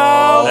That's the a-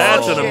 bounce.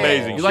 That's an shit.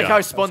 amazing You like how I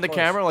shot. spun the close.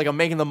 camera? Like I'm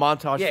making the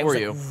montage Yeah, it for was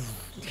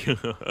you. like,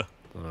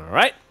 All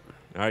right.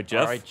 All right,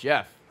 Jeff. All right,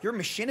 Jeff. you're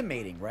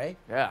machinimating, right?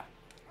 Yeah.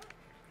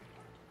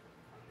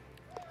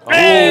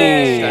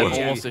 Hey! That Jeff,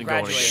 almost didn't go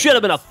congratulations. anywhere. Should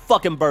have been a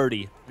fucking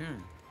birdie.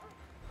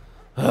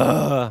 I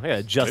gotta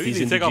adjust Maybe these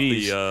you need to take off into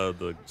G's.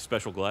 the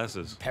special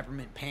glasses.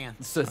 Peppermint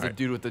pants. Says the right.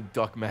 dude with the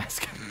duck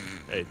mask.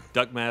 Hey,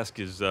 duck mask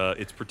is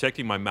it's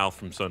protecting my mouth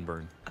from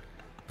sunburn.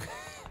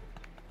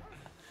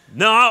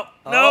 No,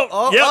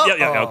 no.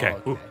 Yeah. Okay.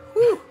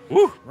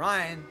 Woo.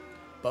 Ryan,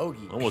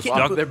 bogey. Almost Who's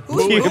ducked.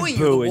 booing You're you? The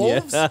booing, yeah.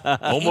 Wolves?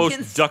 Almost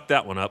Incans? ducked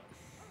that one up.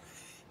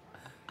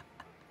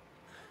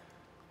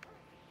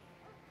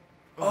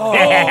 Oh,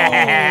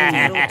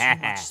 a little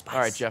too much spice. All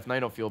right, Jeff. Now you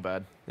don't feel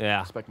bad.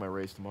 Yeah. Expect my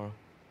raise tomorrow.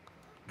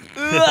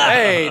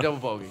 Hey, double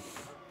bogey.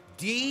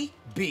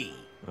 DB.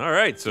 All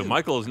right, so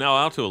Michael is now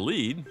out to a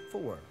lead.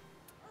 4.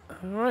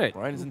 All right.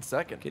 Ryan is in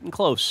second. Getting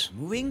close.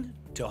 Moving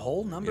to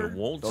hole number. It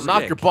won't Don't stick.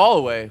 knock your ball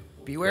away.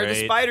 Beware the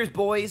Great. spiders,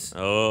 boys.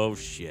 Oh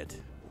shit.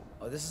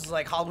 Oh, this is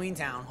like Halloween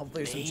Town.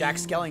 Hopefully there's some Jack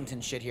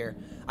Skellington shit here.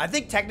 I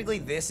think technically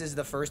this is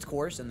the first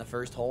course and the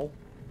first hole.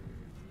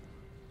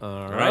 All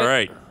All right.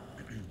 right.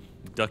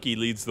 Ducky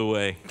leads the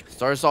way.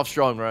 Start us off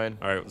strong, Ryan.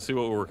 All right, let's see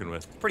what we're working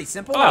with. Pretty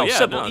simple. Oh, yeah,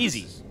 simple, no, this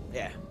easy. is-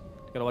 Yeah.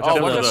 Gotta watch Oh, out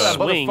for what the if that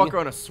swing. motherfucker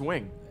on a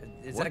swing?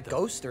 Is that a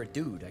ghost or a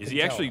dude? I Is couldn't he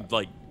tell. actually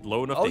like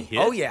low enough Oh, to hit?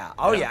 oh yeah.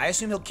 Oh yeah. I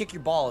assume he'll kick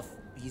your ball if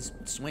he's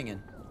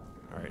swinging.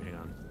 All right, hang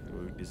on.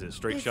 Is it a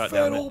straight shot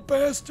down it?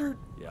 bastard.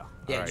 Yeah.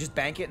 Yeah, All right. just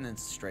bank it and then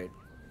straight.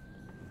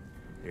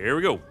 Here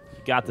we go. You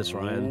got this,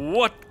 Ryan.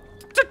 What?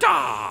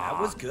 That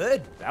was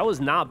good. That was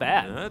not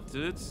bad.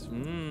 It's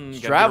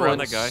traveling. around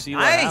that guy. See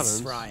what Nice,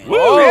 happens. Ryan.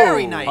 Whoa.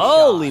 Very nice.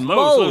 Holy shot.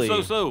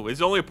 moly. Slow.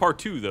 It's only a par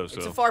 2 though, so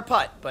It's a far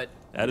putt, but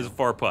that is a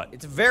far putt.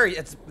 it's a very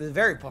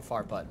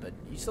far putt, but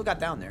you still got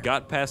down there.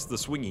 Got past the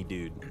swingy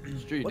dude.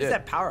 Sure you What did. is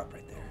that power up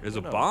right there? There's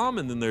a bomb,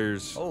 and then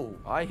there's. Oh,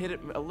 I hit it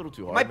a little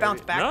too hard. might bounce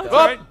maybe. back. No, though. it's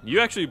all right. You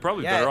actually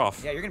probably Yeah, better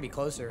off. Yeah, you're gonna be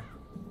closer.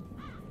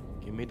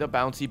 Give me the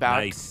bouncy bounce.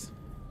 Nice.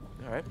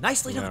 All right.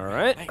 Nicely done. All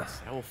right.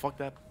 Thanks. I will fuck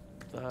that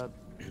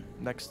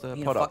next You putt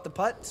gonna fuck up. the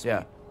putt? Sweet.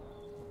 Yeah.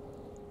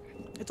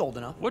 It's old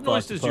enough. What Fuck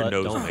noise the does your putt,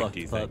 nose don't make, fuck do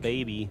you the putt, think?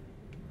 baby.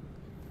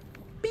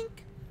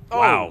 Bink.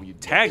 Wow, Oh, you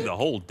tagged the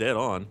hole dead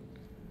on.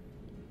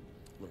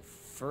 A little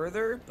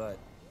further, but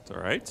It's all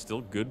right.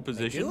 Still good I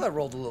position. do. I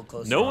rolled a little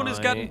closer. No one has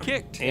gotten Right.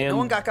 kicked. And No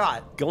one got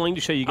caught. going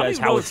to show you I don't guys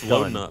even how know it's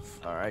low done.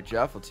 enough. All right,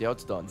 Jeff. Let's see how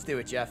it's done. Let's do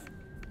it, Jeff.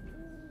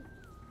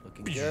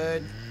 Looking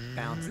good.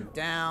 Bouncing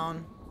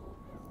down.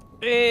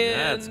 And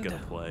That's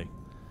gonna play.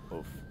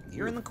 Oof.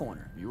 You're in the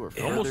corner. You were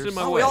Almost further in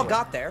my Oh, way. we all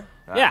got there.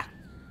 yeah.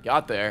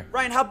 Got there.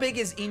 Ryan, how big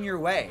is in your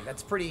way?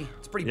 It's pretty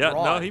Yeah,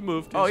 broad. no, he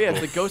moved. Oh It's yeah,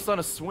 cool. it's the ghost on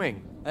a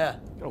swing. Yeah.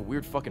 Got a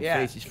weird fucking Yeah.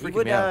 face. He's he freaking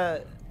would, me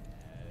out.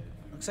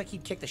 looks like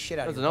he'd kick the shit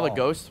out There's of your another ball.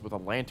 ghost with a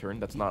lantern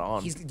that's not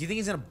on. Do you think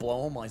he's gonna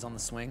blow him while he's on the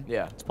swing?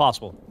 Yeah. It's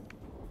possible.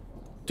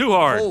 Too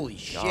hard. Holy God,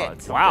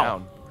 shit! calm Wow.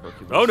 down,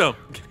 Hercules. Oh no.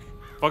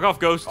 Fuck off,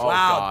 ghost. Oh,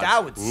 Wow, God.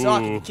 that would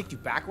suck if he Ooh. kicked you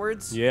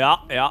backwards. Yeah,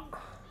 yeah.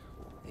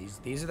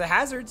 These are the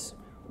hazards.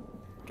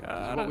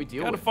 Gotta, what we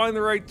deal gotta with. find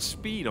the right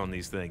speed on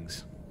these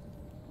things.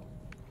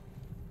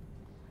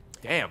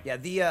 Damn.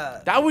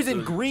 Yeah, That was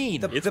in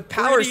green. It's the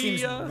power pretty,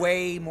 seems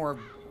way more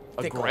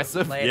thicker.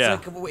 aggressive? Like, it's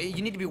Yeah. like,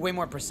 you need to be way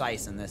more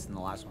precise in this than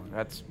the last one.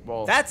 That's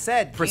well. That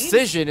said,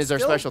 Precision Kane's is our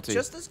still specialty.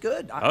 Just as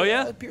good. Oh,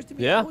 yeah? It appears to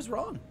be. Yeah. I was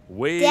wrong.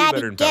 Way better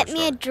Daddy, than get Power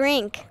me a Star.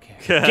 drink.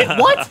 Get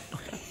what?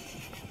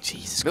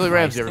 Jesus Billy Christ.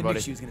 Ramsey, I knew everybody.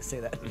 she was gonna say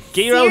that.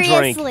 Get your own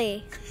drink.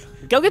 Seriously.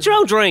 Go get your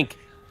own drink.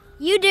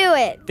 You do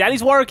it.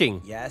 Daddy's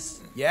working. Yes.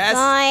 Yes.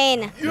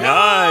 Fine.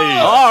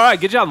 Nice. All right,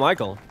 good job,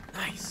 Michael.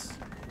 Nice.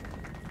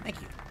 Thank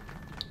you.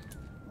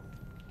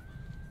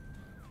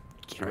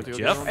 She went to go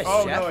Jeff? get her Hey,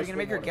 own- Jeff, no, you're gonna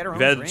make her get her own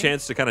You've had a drink?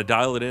 chance to kind of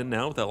dial it in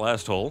now with that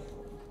last hole.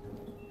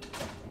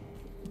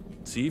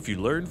 See if you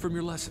learn from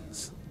your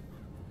lessons.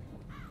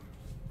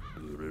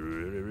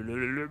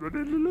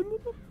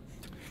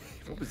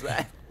 What was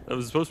that? That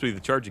was supposed to be the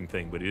charging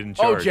thing, but he didn't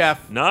Oh, charge.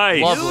 Jeff.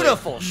 Nice. Lovely.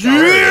 Beautiful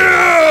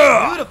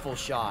shot. Beautiful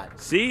shot.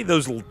 See,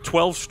 those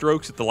 12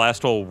 strokes at the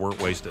last hole weren't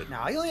wasted.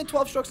 Now, I only had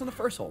 12 strokes on the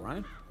first hole,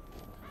 Ryan.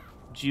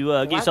 Did you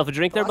get yourself a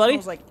drink there, The last buddy? one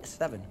was like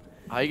 7.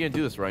 How are you gonna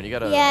do this, Ryan? You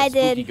got a, Yeah, I a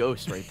spooky did.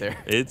 ghost right there.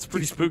 It's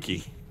pretty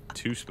spooky.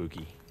 Too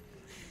spooky.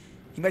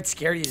 He might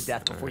scare you to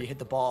death before you hit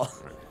the ball.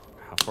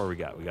 How far we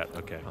got? We got,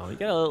 okay. Oh, you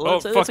got a, Oh,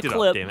 it's a fucked it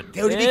clip. up, damn it.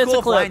 It would be It's cool a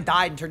if clip. Ryan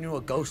died and turned into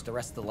a ghost the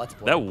rest of the Let's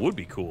Play. That would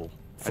be cool.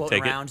 I'd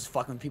Floating take around, it. just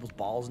fucking with people's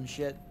balls and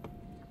shit.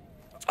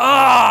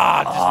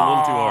 Ah, just a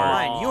little too hard.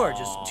 Ryan, you are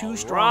just too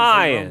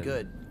strong for your own Ryan.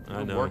 good. I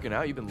Been know. working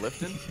out? You've been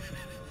lifting?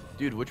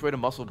 Dude, which way to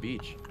Muscle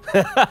Beach?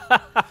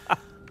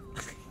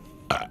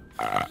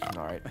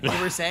 All right. You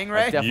were saying,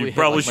 Ray? definitely You hit,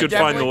 probably like, my should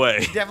find the way.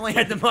 Definitely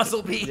had the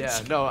muscle beach. Yeah,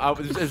 no, I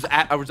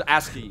was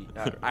asking,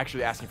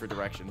 actually asking for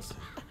directions.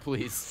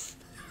 Please.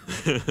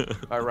 All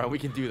right, Ryan, we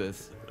can do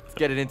this. Let's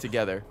get it in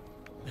together.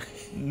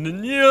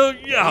 Yeah,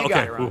 You okay.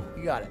 got it, Ryan. Ooh,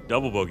 You got it.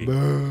 double bogey.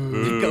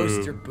 The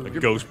ghosts are A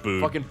booed. ghost boo.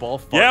 Fucking ball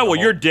fart Yeah, in the well,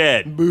 hole. you're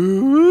dead.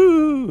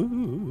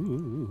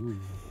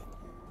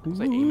 Was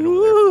I aiming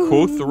over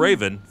Quoth the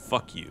Raven,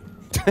 fuck you.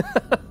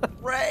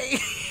 Ray!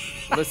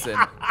 there? Listen,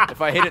 if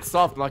I hit it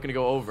soft, I'm not gonna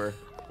go over.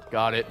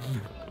 Got it.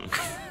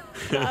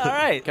 All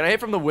right. Can I hit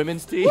from the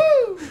women's tee?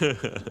 Suddenly,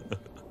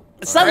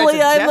 All right,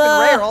 so I'm Jeff and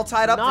Ray are all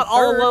tied up not for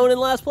all third. alone in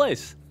last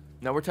place.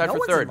 No, we're tied No for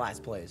one's third. in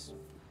last place.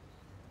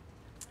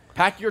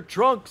 Pack your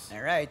trunks.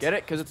 All right. Get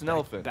it? Because it's an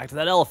elephant. Back to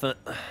that elephant.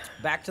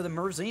 Back to the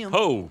museum.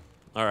 Ho.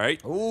 All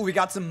right. Ooh, we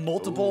got some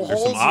multiple There's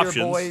holes some here,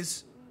 options.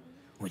 boys.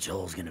 Which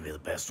hole's gonna be the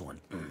best one?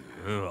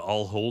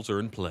 All holes are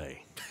in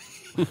play.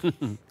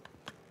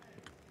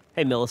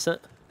 Hey,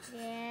 Millicent.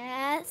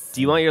 Yes.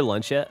 Do you want your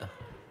lunch yet?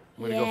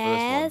 I'm gonna go for this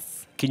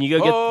Yes. Can you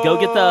go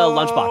get the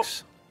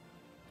lunchbox?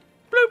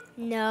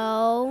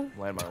 No.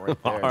 one. Landmine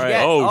right there. All right.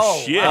 Yeah. Oh,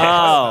 shit.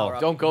 Oh.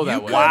 Don't go that You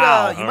way. could,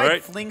 Wow. you All might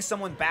right. fling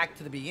someone back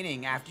to the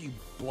beginning after you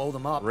blow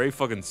them up. Ray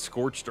fucking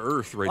scorched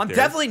earth right I'm there.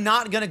 definitely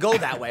not gonna go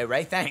that way,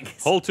 Ray.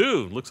 Thanks. Hole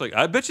 2. Looks like.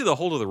 I bet you the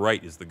hole to the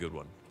right is the good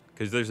one.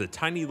 Because there's a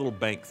tiny little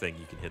bank thing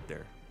you can hit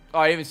there. Oh,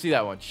 I didn't even see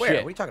that one. Where? Shit.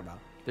 What are you talking about?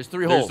 There's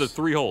 3 There's holes. the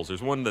 3 holes.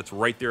 There's one that's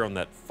right there on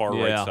that far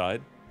Yeah. right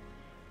side.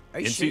 Are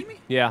you Into- shitting me?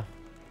 Yeah.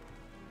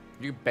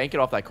 You can bank it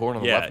off that corner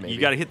on the Yeah, left, maybe. you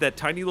got to hit that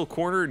tiny little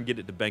corner and get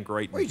it to bank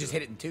right. Or you into just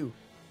hit it in 2.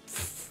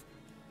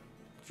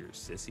 You're a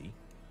sissy.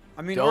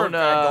 I mean, Don't, or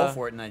I go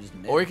for it and I just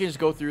miss. Or you can just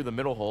go through the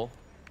middle hole.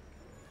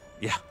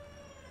 Yeah.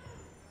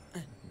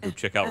 Go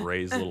check out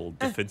Ray's little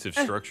defensive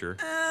structure.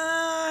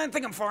 I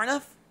think I'm far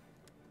enough.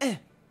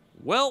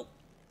 Well,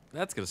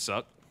 that's going to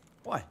suck.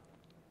 Why?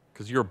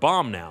 Because you're a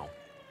bomb now.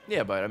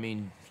 Yeah, but I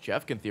mean,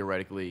 Jeff can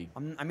theoretically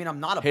I'm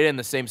not a. hit it in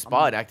the same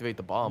spot, activate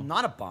the I'm bomb.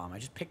 not a bomb. I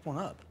just picked one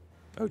up.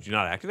 Oh, did you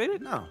not activate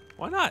it? No.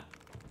 Why not?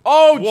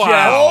 Oh,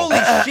 Wow.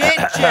 Jeff! Holy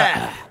shit,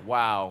 Jeff!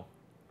 Wow.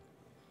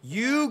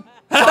 You.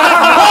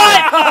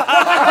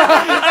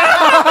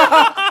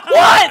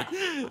 What?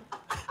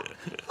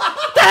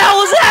 the hell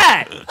was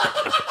that?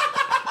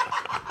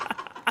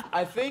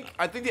 I think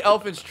the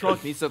elephant's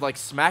trunk needs to like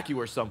smack you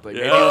or something.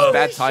 Maybe it Yeah. was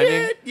bad timing.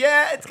 Shit.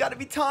 Yeah, it's got to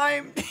be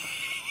timed.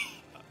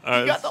 All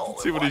right, got the let's whole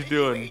see what he's body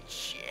doing. weight.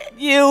 Shit.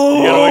 You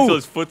gotta wait till You.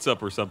 his foot's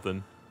up or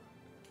something.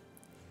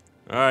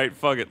 All right,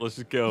 fuck it. Let's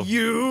just go.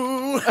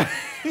 You.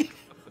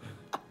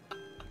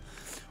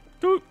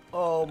 Doot.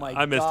 Oh my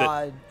I missed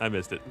god. it. I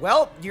missed it.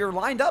 Well, you're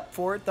lined up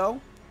for it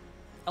though.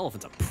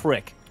 Elephant's a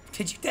prick.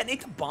 Did you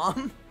detonate the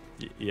bomb?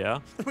 Yeah.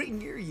 Right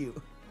near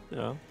you.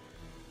 Yeah.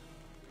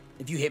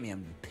 If you hit me, I'm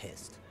gonna be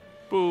pissed.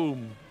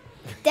 Boom.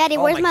 Daddy,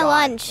 Oh where's my God.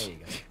 lunch? There you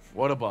go.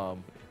 What a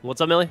bomb. What's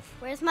up, Millie?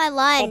 Where's my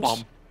lunch?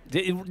 Bomb.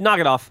 Knock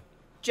it off.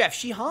 Jeff,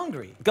 she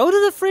hungry. Go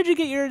to the fridge and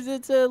get your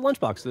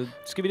lunchbox. The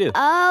Scooby-Doo.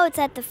 Oh, it's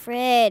at the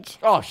fridge.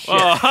 Oh, shit.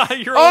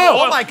 You're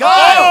Oh my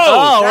God!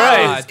 Oh,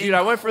 that right. was Dude,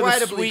 I went for the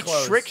incredibly sweet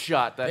close. trick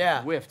shot that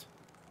Yeah. whiffed.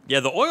 Yeah,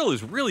 the oil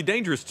is really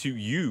dangerous to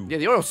you. Yeah,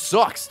 the oil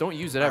sucks. Don't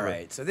use it All ever.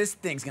 right, so this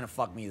thing's gonna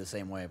fuck me the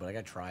same way, but I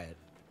gotta try it.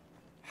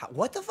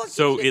 What the fuck? did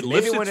So you get it to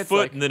lifts me? when its it's foot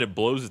like- and then it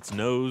blows its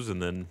nose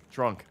and then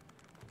Trunk.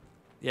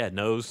 yeah,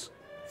 nose.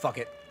 Fuck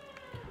it.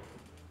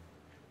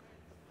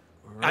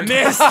 I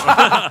missed.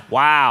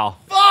 Wow.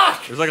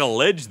 Fuck! There's like a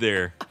ledge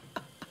there.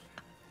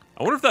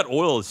 I wonder if that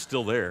oil is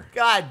still there.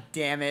 God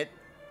damn it!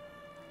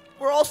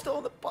 We're all still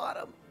on the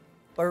bottom.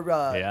 Or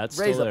Yeah, it's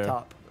Ray's still up there.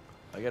 top.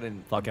 I got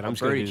an Fuck it, I'm a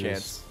just gonna birdie do this.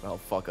 chance. I'll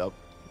fuck up.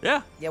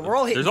 Yeah. Yeah, we're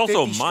all hitting There's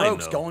also 50 mine,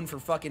 strokes though. going for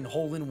fucking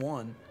hole in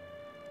one.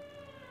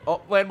 Oh,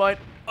 landmine.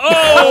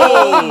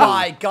 Oh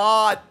my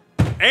god!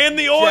 And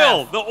the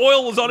oil. Jeff. The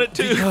oil was on it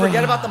Did you too.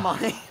 forget about the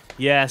mine?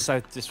 Yes, I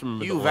just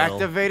remember You've the oil.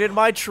 activated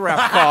my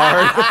trap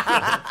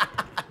card.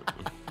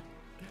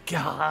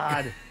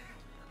 God.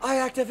 I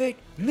activate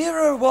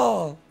mirror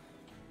wall.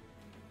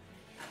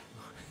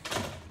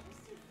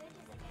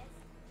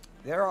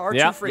 There are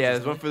Yeah. two fridges. Yeah,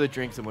 there's one for the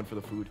drinks and one for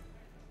the food.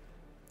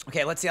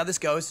 Okay, let's see how this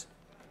goes.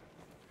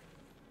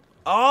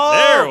 Oh,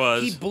 There it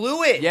was. He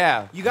blew it.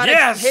 Yeah. You gotta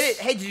Yes! hit it.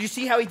 Hey, did you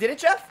see how he did it,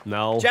 Jeff?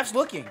 No. Jeff's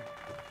looking.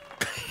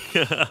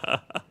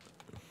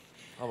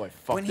 Oh, I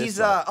fucked When this he's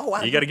up. oh,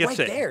 wow, You got to right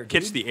get to there,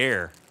 catch dude. the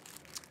air.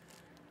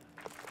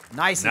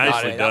 Nicely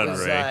Nicely done. done, That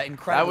was Ray.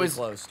 incredibly That was-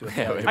 close to a Yeah,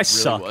 failure. it I really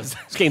suck. was.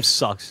 This game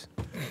sucks.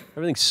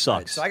 Everything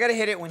sucks. So I gotta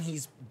hit it when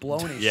he's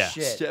blown his Yeah.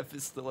 shit. Jeff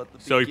is still at the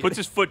So he beginning. puts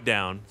his foot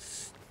down.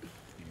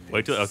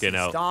 Wait till okay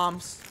now,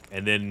 Stomps.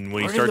 and then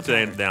when he Burn starts the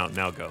saying pattern. down,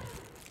 now go.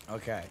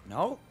 Okay.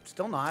 No,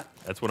 still not.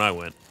 That's when I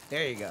went.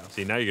 There you go.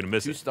 See, now you're gonna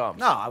miss Two it. stomps.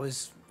 No, I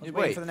was Wait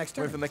waiting for the next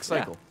turn. Wait for the next Yeah.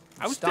 cycle.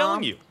 I was Stomp.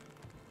 telling you,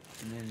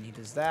 And then he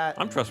does that.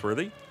 I'm and-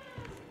 trustworthy.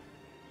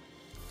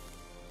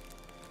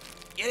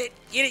 Get it,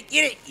 get it,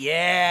 get it.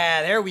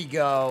 Yeah, there we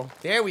go.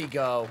 There we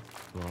go.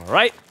 All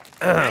right.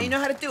 Now you know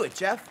how to do it,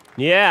 Jeff.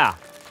 Yeah.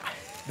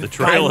 The Guy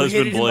trail who has hit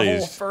been it in the hole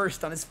blazed.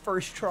 first on his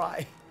first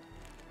try.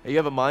 Hey, you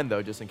have a mine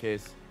though, just in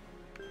case.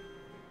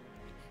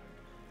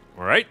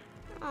 All right.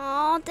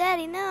 Oh,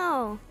 Daddy,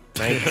 no.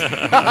 Thank you.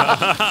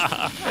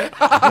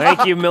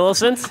 Thank you,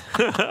 Millicent.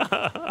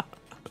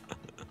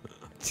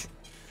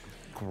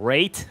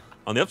 Great.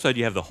 On the upside,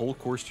 you have the whole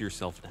course to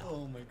yourself now.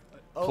 Oh my god.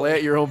 Oh, Play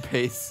at your own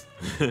pace.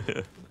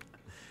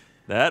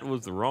 That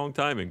was the wrong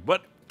timing,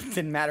 but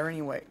didn't matter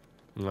anyway.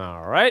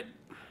 All right.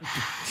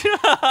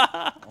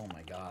 Oh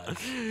my god.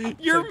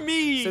 you're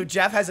me. So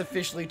Jeff has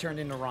officially turned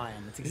into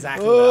Ryan. That's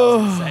exactly what I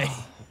was gonna say.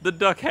 The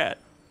duck hat.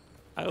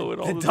 I owe it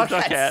all The to duck, the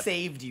duck hat, hat.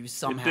 saved you It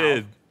somehow.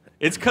 did.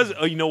 It's because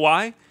you know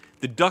why?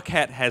 The duck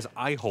hat has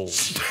eye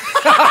holes.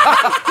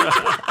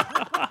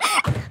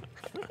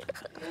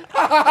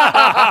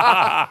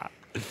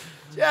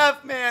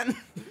 Jeff, man.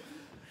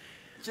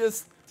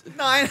 Just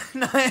Nine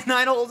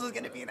holes is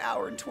gonna be an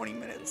hour and 20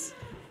 minutes.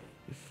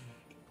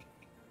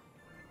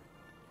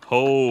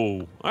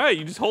 Oh, all right.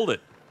 You just hold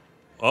it.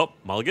 Oh,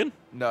 mulligan.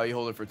 no, you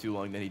hold it for too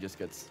long, then he just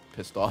gets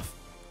pissed off.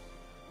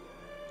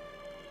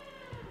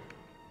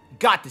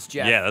 Got this,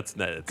 Jeff. Yeah, that's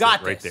it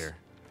Got right this. there.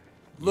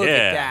 Look Yeah.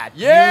 at that.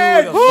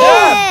 Yeah. Beautiful.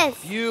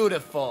 Yes.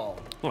 Beautiful.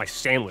 Oh, my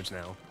sandwich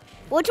now.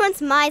 Which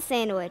one's my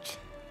sandwich?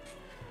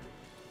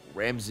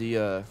 Ramsey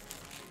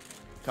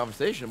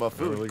conversation about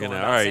We're food. looking Going at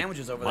about all right.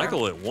 sandwiches over there.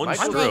 Michael at one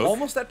Michael- I'm stroke.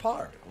 almost at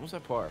par. Almost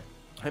at par.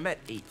 I'm at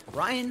 8.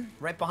 Ryan,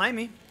 right behind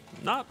me.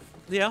 Not,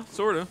 yeah,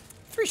 sort of.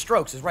 3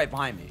 strokes is right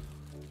behind me.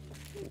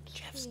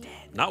 Jeff's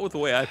dead. Not with the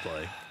way I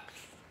play.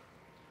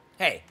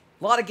 Hey,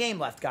 a lot of game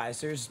left, guys.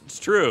 There's It's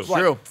true. what,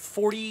 True.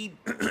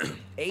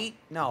 48?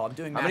 No, I'm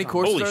doing How math many wrong.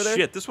 courses Holy are there?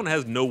 shit! This one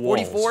has no walls.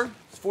 44?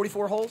 It's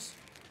 44 holes?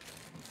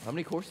 How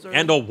many courses are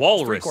And there? a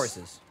walrus. 3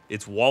 courses.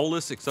 It's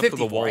wallless except for the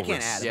 54. I walrus.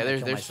 can't add. Yeah, I'm gonna there's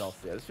kill there's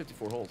myself. yeah, there's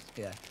 54 holes.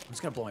 Yeah, I'm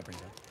just gonna blow my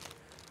brains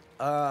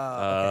out.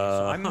 Okay,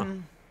 so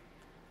I'm.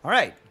 All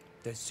right,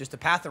 there's just a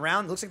path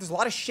around. Looks like there's a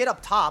lot of shit up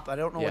top. I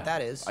don't know what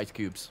that is. Ice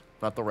cubes,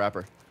 not the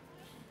wrapper.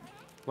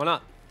 Why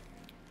not?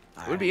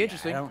 I- would be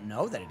interesting. I don't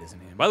know that it isn't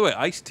him. By the way,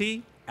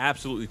 Ice-T,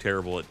 absolutely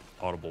terrible at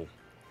Audible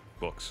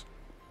books.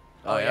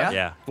 Oh, yeah?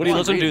 Yeah. What do you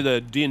Come on, listen to? read.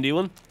 The D&D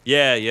one?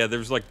 Yeah.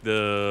 There's like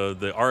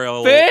the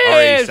RA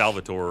Fish!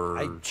 Salvatore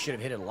I should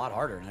have hit it a lot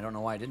harder, and I don't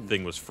know why I didn't.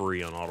 thing was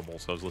free on Audible,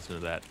 so I was listening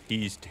to that.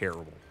 He's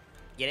terrible.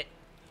 Get it?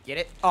 Get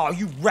it? Oh,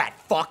 you rat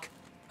fuck!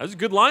 That was a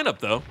good lineup,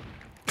 though.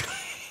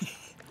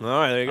 All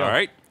right, there you go. All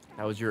right.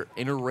 That was your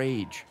inner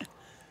rage. I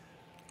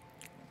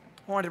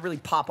wanted to really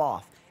pop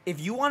off. If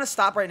you want to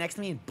stop right next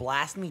to me and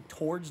blast me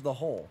towards the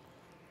hole,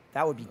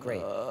 that would be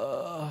great.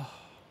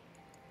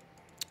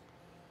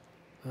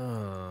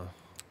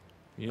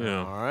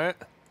 Yeah. All right.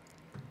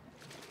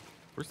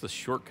 Where's the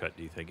shortcut,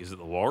 do you think? Is it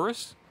the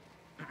walrus?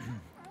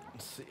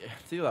 See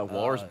either that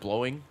walrus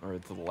blowing or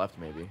to the left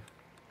maybe. Is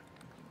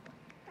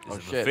Oh it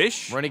the shit!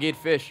 fish? Renegade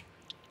fish.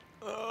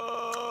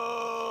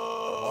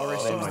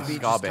 Walrus seems my to be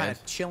ska just band. kind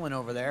of chilling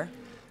over there.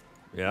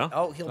 Yeah.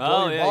 Oh, he'll blow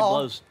Oh, your yeah, he ball.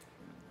 blows.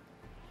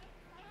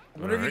 I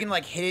wonder if you Alright. can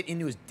like hit it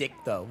into his dick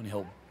though, and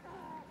he'll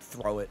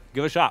throw it.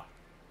 Give it a shot.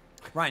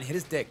 Ryan, hit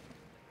his dick.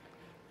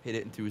 Hit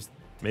it into his.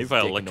 Maybe his if I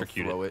dick and he'll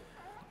electrocute throw it.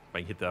 If I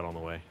can hit that on the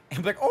way.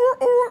 And be like,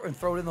 and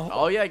throw it in the hole.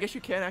 Oh yeah, I guess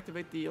you can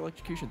activate the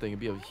electrocution thing and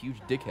be a huge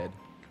dickhead.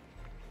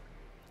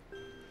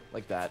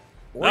 Like that.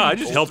 Or No, you I can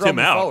just just helped throw him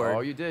me out. forward. Oh,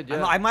 you did, I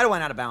yeah. mi- I might have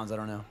went out of bounds. I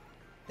don't know.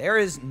 There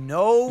is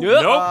no.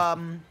 Yep. Nope.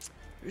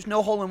 There's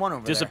no hole in one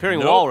over Disappearing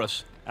Nope.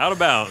 walrus. Out of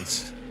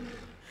bounds.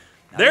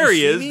 Now There you he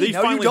see is. me? He No,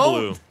 you finally don't.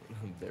 blew.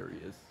 There he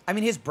is. there. I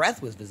mean, his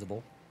breath was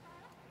visible.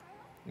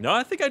 No,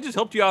 I think I just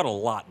helped you out a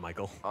lot,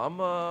 Michael. I'm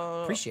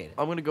Appreciate it.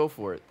 I'm gonna go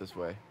for it this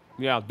way.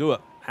 Yeah, do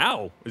it.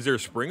 How? Is there a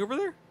spring over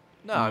there?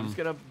 No, I'm just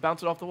gonna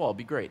bounce it off the wall.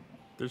 Be great.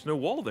 There's no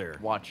wall there.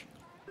 Watch.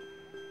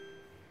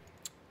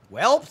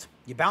 Well,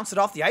 you bounce it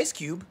off the ice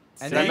cube,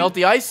 and Did I then melt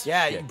the ice?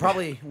 Yeah, Shit. you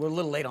probably were a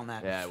little late on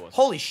that. Yeah, it was.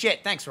 Holy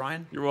shit! Thanks,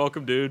 Ryan. You're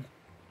welcome, dude.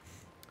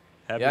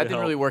 Happy Yeah, to it didn't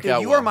help. really work Dude,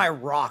 out. you well. are my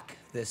rock.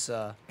 This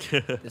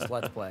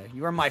Let's Play.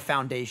 You are my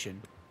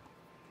foundation.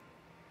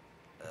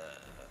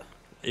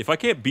 If I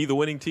can't be the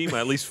winning team, I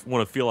at least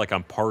want to feel like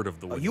I'm part of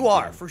the Oh, winning you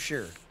are team. for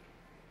sure.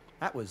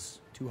 That was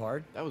too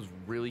hard. That was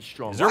really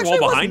strong. Is there a Actually,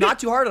 wall it was behind not it?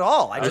 too hard at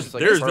all. I was just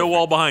like, There's no perfect.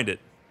 wall behind it.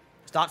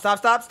 stop.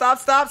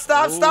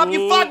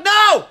 You Oh. fuck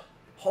no!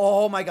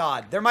 Oh my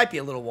God, there might be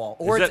a little wall,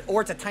 or Is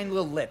it's a tiny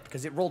little lip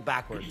because it rolled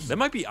backwards. That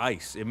might be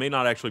ice. It may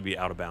not actually be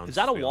out of bounds. Is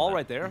that a beyond wall that.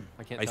 right there?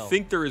 I can't I tell.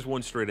 think there is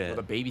one straight Where ahead.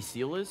 the baby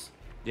seal is?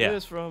 Yeah.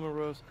 Kiss from a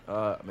rose.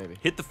 Maybe.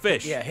 Hit the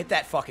fish. Yeah, hit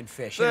that fucking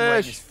fish. Hit him right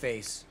in his Fish.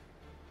 face.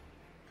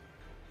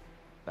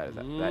 That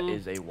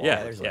is a wall.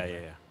 Yeah, there's a yeah, little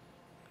yeah,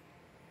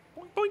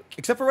 yeah. Boink, boink.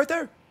 Except for right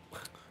there.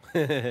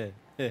 A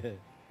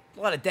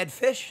lot of dead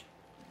fish.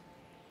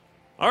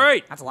 All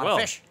right. That's a lot well,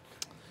 of fish.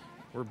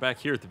 We're back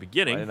here at the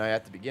beginning. Right, and I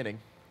at the beginning.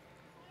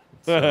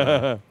 Do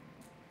it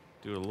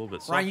a little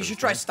bit softer. Ryan, you this should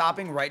try time.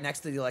 stopping right next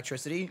to the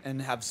electricity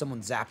and have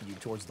someone zap you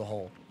towards the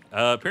hole.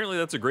 Apparently,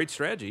 that's a great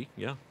strategy.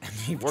 Yeah.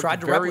 You've Worked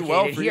tried to very replicate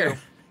well it for here. you.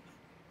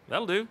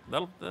 That'll do.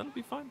 That'll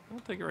be fine. I'll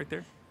take it right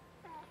there.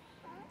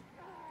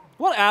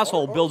 What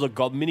asshole builds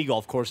a mini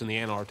golf course in the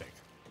Antarctic?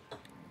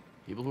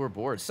 People who are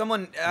bored.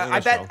 Someone, Yeah, I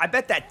bet, so. I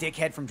bet that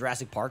dickhead from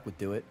Jurassic Park would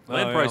do it.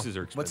 Land yeah. prices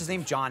are expensive. What's his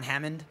name? John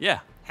Hammond. Yeah.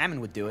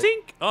 Hammond would do it.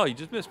 Tink. Oh, you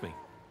just missed me.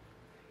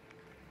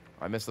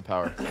 I missed the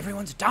power.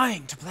 Everyone's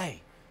dying to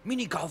play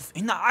mini golf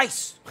in the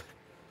ice.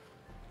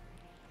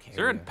 Is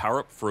there a power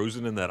up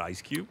frozen in that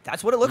ice cube?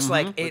 That's what it looks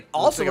like. It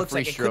also like a looks free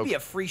like it could stroke. be a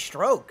free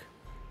stroke.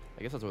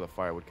 I guess that's where the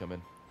fire would come in.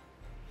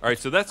 All right,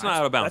 so that's not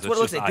out of bounds. That's what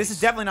it looks just like. This is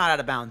ice. definitely not out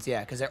of bounds,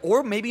 yeah.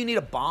 Or maybe you need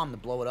a bomb to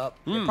blow it up.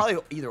 Yeah, probably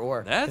either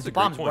or. That's 'cause a the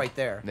great bomb's point. right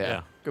there. Yeah.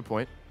 Yeah. Good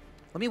point.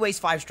 Let me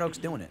waste 5 strokes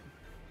doing it.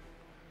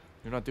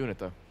 You're not doing it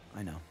though.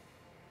 I know.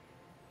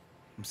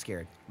 I'm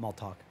scared. I'm all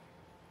talk.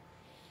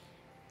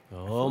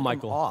 Oh, I'm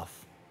Michael.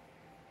 off.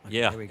 Okay,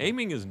 Yeah, there we go.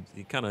 aiming is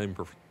kind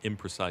of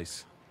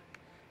imprecise.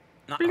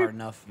 Not hard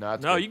enough. No,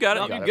 it's No, good. you got it.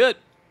 No, You you're got good.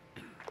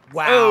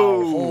 Wow.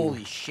 Oh.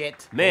 Holy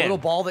shit. Man. A little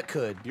ball that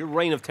could. Your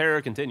reign of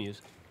terror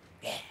continues.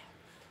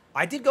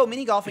 I did go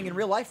mini golfing in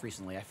real life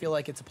recently. I feel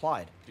like it's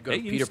applied. You go Hey,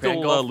 to you Peter can Pan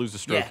still golf. lose a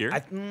stroke here. I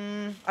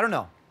don't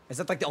know. Is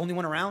that like the only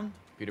one around?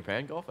 Peter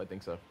Pan golf? I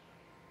think so.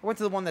 I went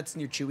to the one that's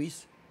near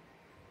Chewy's.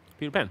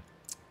 Peter Pan.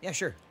 Yeah,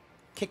 sure.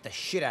 Kicked the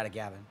shit out of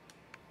Gavin.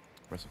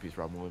 Rest in peace,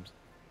 Robin Williams.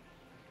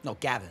 No,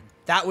 Gavin.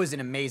 That was an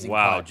amazing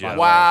Wow, putt, by Jeff. the way.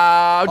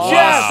 Wow, Oh,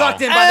 Jeff!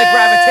 sucked in by the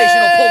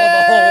gravitational pull of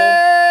the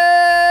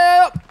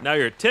hole. Now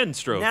you're at 10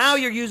 strokes. Now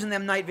you're using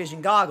them night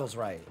vision goggles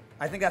right.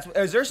 I think that's.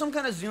 Is there some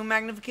kind of zoom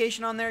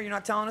magnification on there you're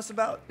not telling us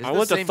about? Is I it the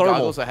went to same thermal.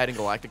 goggles I had in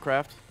Galactic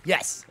Craft?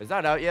 Yes. Is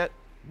that out yet?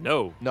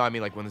 No, No, I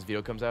mean like when this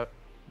video comes out.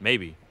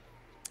 maybe.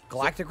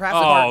 Galactic Craft. Oh,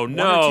 part 1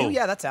 no. or 2?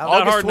 Yeah, that's out.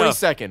 Not August hard enough.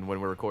 22nd when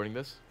we're recording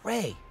this.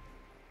 Ray.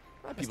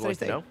 People like to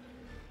today's know.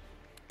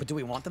 But do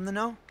we want them to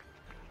know?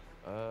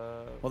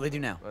 Well, they do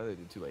now. Well, they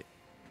did too late.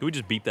 Can we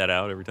just beep that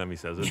out every time he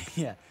says it?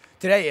 Yeah.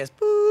 Today is.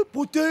 Boop,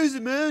 what day is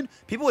it, man?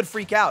 People would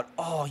freak out.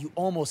 Oh, you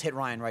almost hit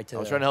Ryan right to I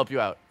was the, trying to help you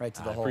out. right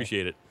to the I hole.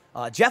 appreciate it.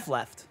 Jeff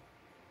left.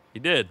 He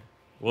did.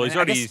 Well, he's I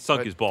already guess-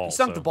 sunk his ball. He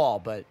sunk so. the ball,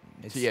 but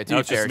it's, Yeah, Now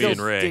it's just me still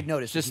and Ray. did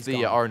notice. It's just he's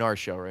the gone. R&R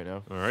show right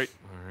now. All right,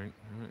 all right,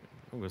 all right.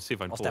 I'm going to see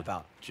if I can I'll pull step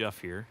out. Jeff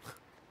here.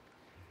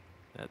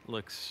 That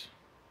looks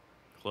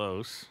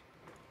close.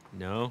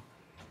 No,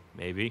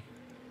 maybe.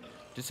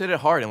 Just hit it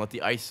hard and let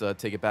the ice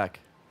take it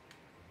back.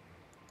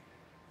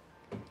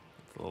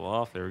 It's a little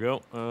off. There we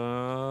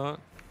go.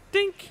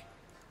 Dink.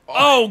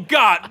 Oh,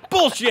 God.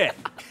 Bullshit.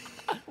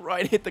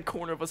 Right, hit the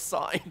corner of a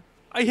sign.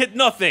 I hit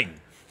nothing.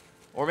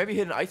 Or maybe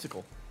hit an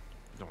icicle.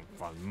 Don't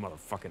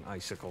motherfucking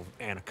icicle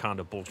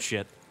anaconda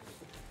bullshit.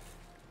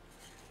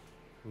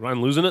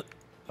 Ryan losing it?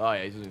 Oh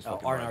yeah, he's losing his Oh,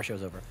 fucking R&R mind.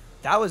 show's over.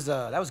 That was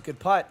a good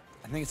putt.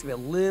 I think it's gonna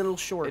be a little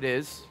short. It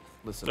is.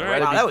 Listen, All I'd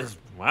right. rather Wow, be- that was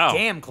Wow.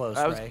 damn close,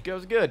 that was Ray.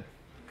 good.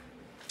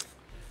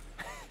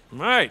 All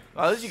right.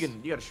 Well, at least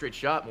you got a straight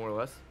shot more or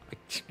less.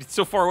 It's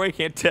so far away, I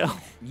can't tell.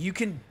 You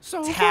can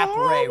So tap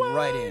far Ray away.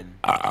 right in.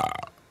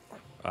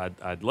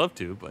 I'd love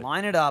to, but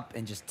Line it up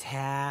and just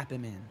tap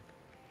him in.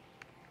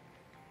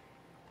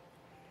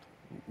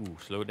 ooh,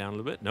 slow it down a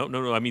little bit.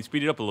 No. I mean,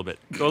 speed it up a little bit.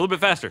 Go a little bit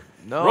faster.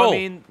 No, roll, I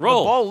mean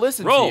roll, the ball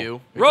listened roll, to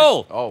you. It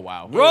Roll. just- oh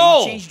wow.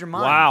 Roll. You changed your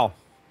mind. Wow.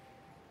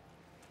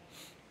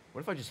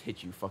 What if I just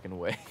hit you fucking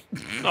away?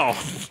 Oh,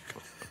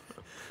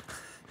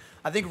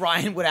 I think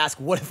Ryan would ask,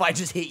 "What if I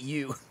just hit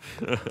you?"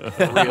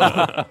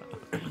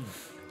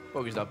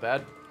 Bogey's not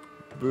bad.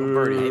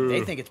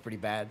 They think it's pretty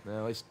bad. No,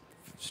 at least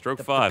stroke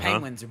The 5, huh?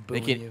 Penguins are they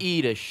booing can you.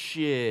 eat a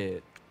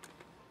shit.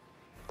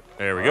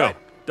 There we All go.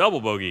 right.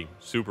 Double bogey.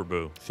 Super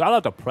boo. Shout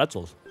out to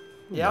pretzels.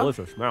 Yeah?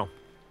 Delicious. Wow.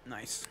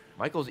 Nice.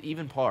 Michael's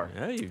even par.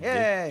 Yeah, you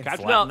Yay. did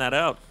Catching flatten up. that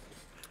out.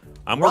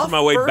 I'm Rough working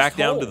my way first back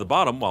down to hole. the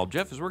bottom while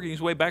Jeff is working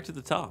his way back to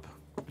the top.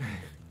 Bum,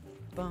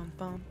 bum,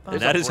 bum. And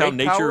There's that a is how brake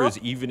nature power is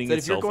up? evening Said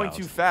if you're itself going out.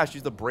 too fast,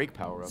 use the brake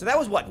power up. So that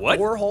was what? What?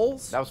 4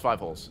 holes? That was 5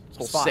 holes. It's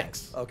hole Five.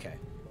 6. Okay.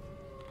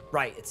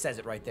 Right. It says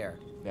it right there.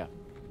 Yeah.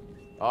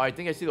 Oh, I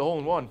think I see the hole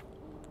in one.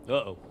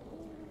 Uh-oh.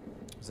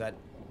 Is that?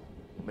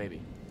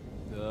 Maybe.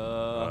 What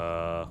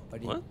are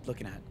you what?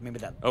 looking at? Maybe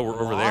that. Oh, we're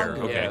over log? there.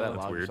 Okay, yeah, that that's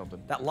log or weird.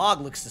 something. That log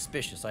looks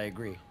suspicious. I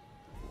agree.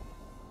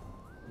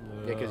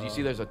 Yeah, because you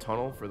see there's a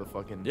tunnel for the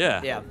fucking...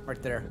 Yeah. Yeah,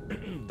 right there.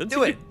 Doesn't Do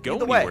seem it. to go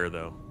Either way. anywhere,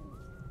 though.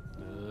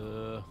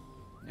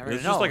 Never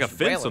There's know. just like a Just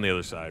fence rail on it. the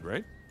other side,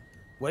 right?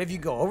 What if you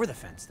go over the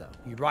fence though?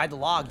 You ride the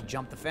log, you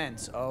jump the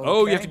fence. Oh.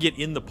 Oh, you have to get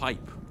in the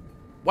pipe.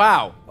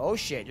 Wow. Oh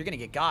shit! You're gonna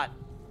get got.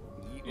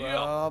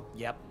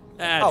 Yep.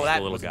 Ah, Oh, just that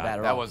a little wasn't guy. bad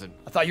at That all. wasn't.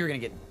 I thought you were gonna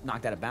get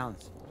knocked out of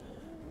bounds.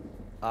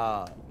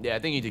 Yeah, I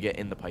think you need to get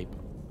in the pipe.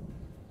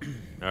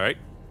 All right.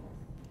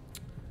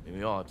 And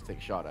we all have to take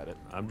a shot at it.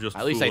 I'm just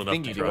At least fool I enough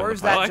think to you try. do. Or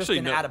is Oh, that just actually,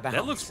 an no, out of That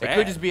bounds? looks It bad.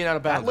 could just be an out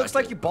of bounds. That looks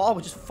like actually. your ball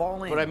would just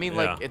fall in. But I mean,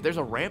 Yeah. like, there's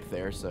a ramp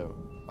there, so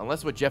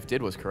unless what Jeff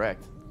did was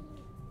correct.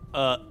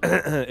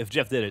 If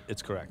Jeff did it,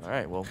 it's correct. All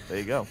right, well, there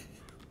you go.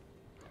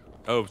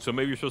 Oh, so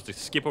maybe you're supposed to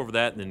skip over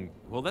that and then.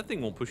 Well, that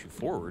thing won't push you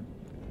forward.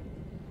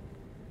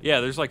 Yeah,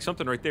 there's like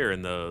something right there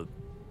in the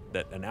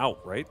an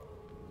out, right?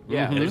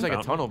 Yeah, there's like a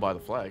Fountain. tunnel by the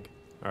flag.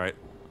 All right,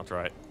 I'll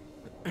try it.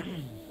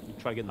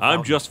 Try getting the I'm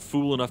fountain. just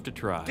fool enough to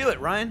try. Do it,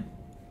 Ryan.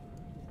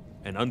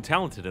 And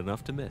untalented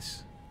enough to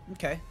miss.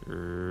 Okay.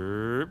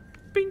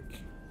 Bink.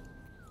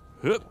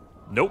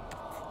 Hup. Nope.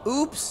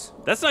 Oops.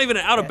 That's not even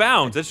an out of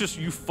bounds. That's just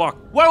you fuck.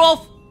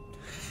 Werewolf!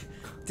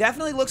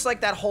 Definitely looks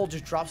like that hole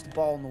just drops the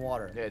ball in the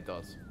water. Yeah, it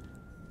does.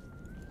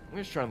 I'm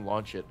just trying to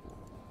launch it.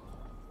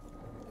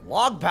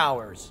 Log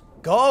powers.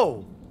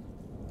 Go.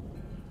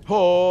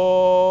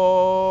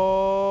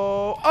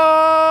 Oh!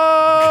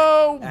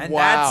 Oh! And wow.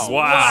 that's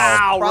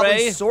Wow, probably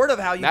Ray. sort of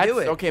how you That's- do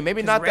it. okay,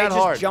 maybe 'Cause not Ray that just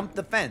hard. Jumped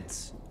the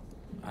fence.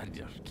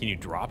 Can you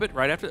drop it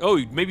right after? Oh,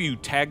 maybe you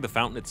tag the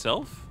fountain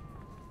itself?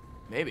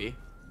 Maybe.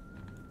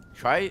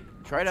 Try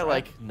to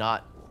like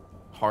not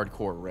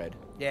hardcore red.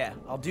 Yeah,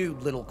 I'll do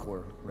little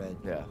core red.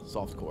 Yeah,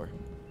 soft core.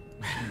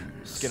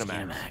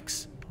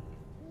 Skinamax.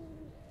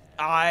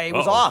 I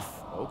was Uh-oh.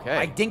 off. Okay.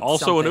 I dinked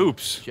Also something. an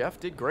oops. Jeff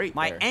did great.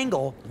 My there.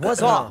 angle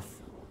was off.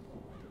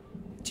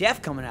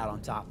 Jeff coming out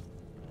on top.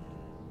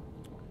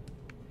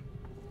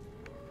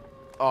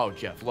 Oh,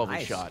 Jeff, lovely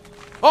Nice. shot.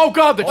 Oh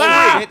God, the tree!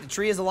 Oh, shit, the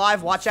tree is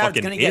alive. Watch out, it's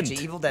Fucking gonna get int.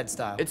 you, Evil Dead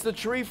style. It's the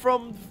tree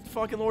from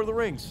fucking Lord of the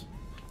Rings.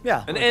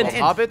 yeah, An Oh, int.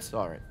 hobbits.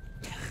 All right.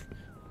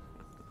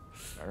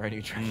 All right,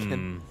 you try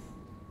again.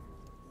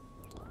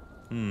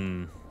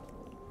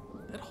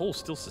 That hole's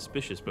still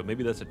suspicious, but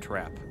maybe that's a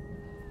trap.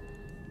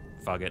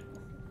 Fuck it.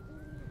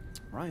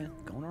 Ryan,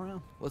 going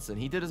around. Listen,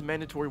 he did his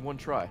mandatory one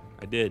try.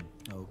 I did.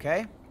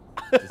 Okay.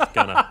 Just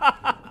kind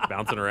of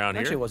bouncing around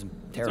Actually, here. it wasn't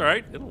It's terrible. all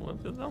right.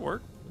 It'll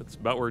work. That's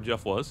about where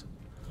Jeff was.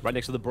 Right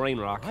next to the brain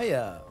rock. I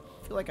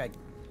feel like I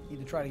need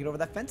to try to get over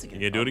that fence again.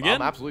 You gonna do it again?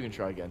 I'm absolutely gonna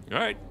try again. All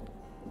right.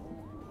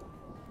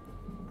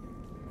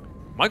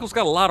 Michael's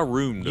got a lot of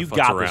room to You futz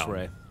got around. this,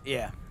 Ray.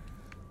 Yeah.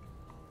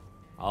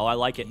 Oh, I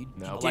like it. No. I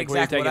Did like where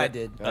you're exactly what taking I it.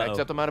 did. Uh-oh.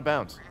 Except I'm out of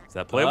bounds. Is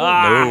that playable?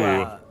 Ah.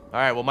 No. Uh, All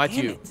right, well, my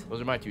Damn two. it.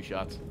 Those are my two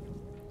shots.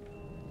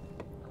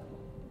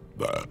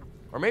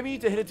 Or maybe you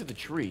need to hit it to the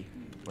tree.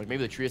 Like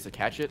maybe the tree has to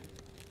catch it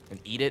and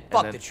eat it.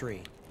 fuck and the then,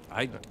 tree.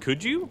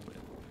 Could you?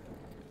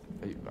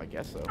 I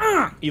guess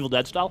so. Evil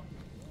Dead style?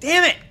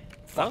 Damn it!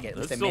 Fuck Well, it. At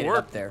that least I still made it worked.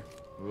 up there.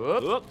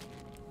 Whoop.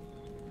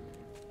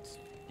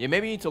 Yeah,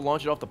 maybe you need to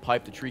launch it off the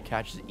pipe. The tree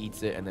catches it,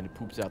 eats it, and then it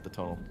poops out the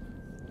tunnel.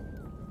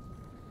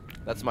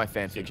 That's my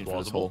fan fiction for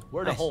this plausible. hole.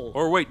 Where the Nice. hole?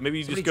 Or wait, maybe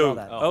you Somebody just go.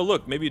 draw that. Oh,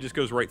 look, maybe it just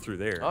goes right through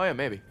there. Oh yeah,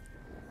 maybe.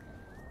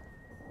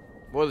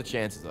 What are the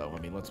chances, though? I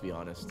mean, let's be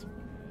honest.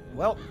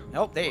 Well,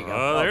 nope, there you go.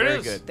 Oh, there very it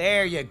is. good.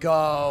 There you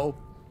go.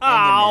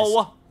 And you missed.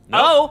 Ow!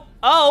 Nope.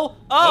 Oh! Oh!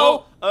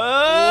 Oh!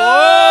 Oh.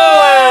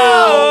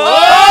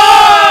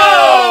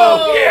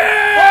 Oh!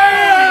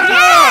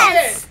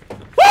 Yes!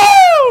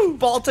 Woo!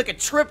 Ball took a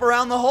trip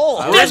around the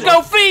hole.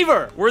 Disco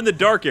fever! We're in the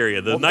dark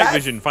area. The Well, night that-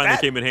 vision finally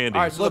that- came in handy.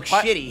 All right, so Look the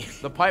pipe,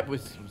 shitty. The pipe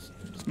was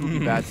spooky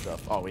bad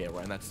stuff. Oh yeah,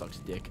 Ryan, that sucks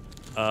dick.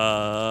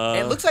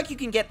 It looks like you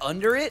can get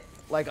under it,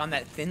 like on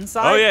that thin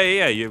side. Oh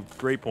yeah. You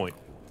great point.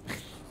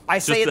 I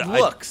say Just it the-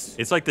 looks.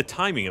 It's like the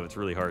timing of it's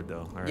really hard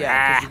though. All right.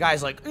 Yeah, because the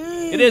guy's like,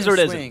 It is or it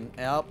isn't. swing.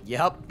 Yep.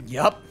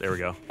 There we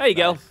go. There you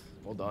go.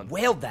 Well done.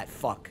 Wailed that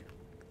fuck.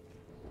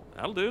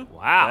 That'll do.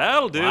 Wow.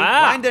 That'll do.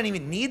 Wow. Mine doesn't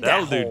even need that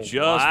That'll hole. do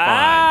just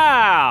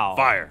Wow.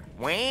 fine.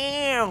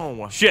 Fire.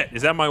 Wow. Shit,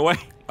 is that my way?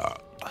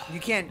 You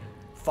can't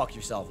fuck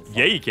yourself. with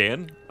Yeah, fire. you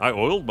can. I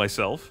oiled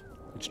myself.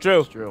 It's true.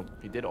 It's true.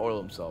 He did oil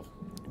himself.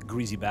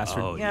 Greasy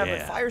bastard. Oh Yeah, yeah.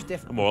 but fire's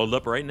different. I'm oiled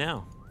up right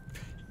now.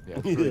 Yeah,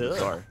 it's really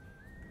bizarre.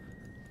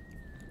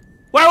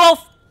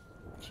 Werewolf!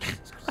 Scared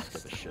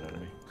the shit out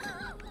of me.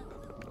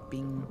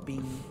 Bing,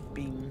 bing,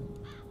 bing.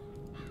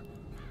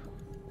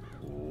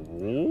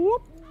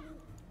 Whoop.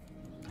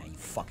 Hey, you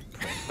fucking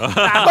prick.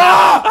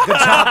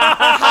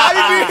 How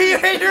did you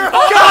hit your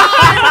hole?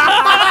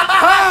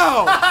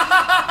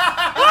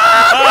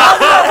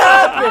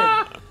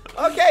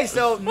 Okay,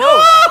 so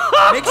no.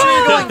 Make sure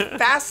you're going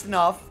fast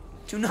enough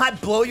to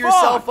not blow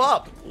yourself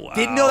up. Wow.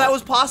 Didn't know that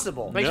was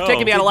possible. Thanks No. for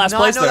taking me out of Did last not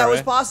place know there, that was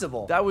Ray.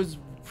 possible. That was.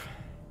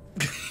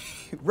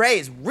 Ray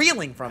is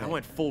reeling from I it.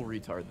 went full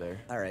retard there.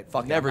 All right,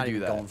 fuck it. Never I'm not do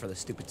even that. going for the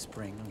stupid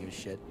spring. I don't give a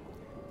shit.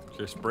 Is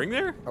there spring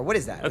there? Or what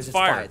is that? That's It's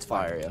fire. It's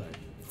fire. Yeah.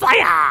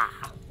 Fire!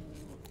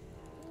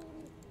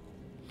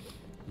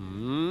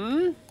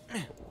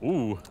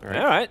 Ooh. All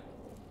right.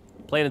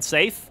 Playing it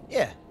safe.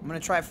 Yeah, I'm gonna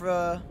try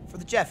for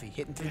the Jeffy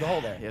hitting through the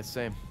hole there. Yeah,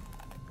 same.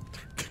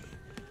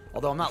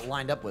 Although I'm not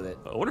lined up with it.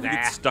 I wonder if he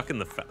gets stuck in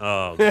the.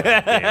 Oh, God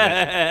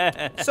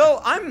damn it. So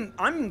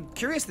I'm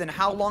curious then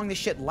how long this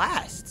shit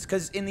lasts,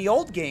 because in the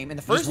old game, in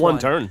the first Just one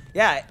turn.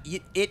 yeah,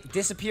 it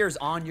disappears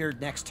on your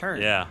next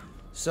turn. Yeah.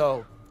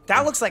 So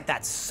that looks like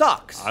that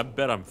sucks. I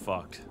bet I'm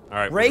fucked. All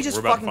right. Ray we're just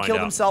about to fucking find killed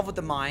out. himself with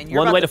the mine. You're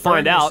One about way to to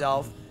find burn out.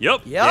 yourself.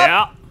 Yep. Yep.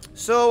 Yeah.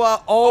 So,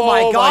 oh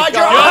my God,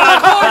 you're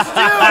God. on course,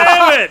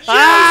 dude!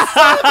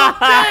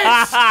 Damn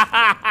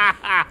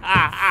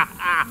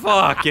it!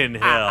 Fucking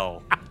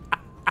hell.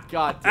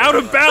 God damn Out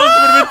it. of bounds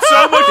would have been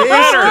so much This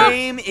better.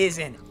 game is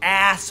an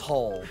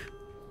asshole.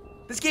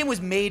 This game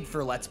was made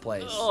for Let's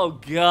Plays. Oh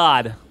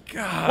God.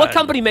 God. What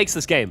company makes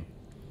this game?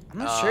 I'm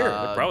not sure.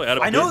 Probably out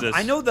of I know. business.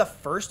 I know the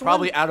first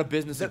Probably one. out of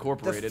business The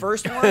incorporated.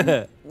 first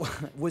one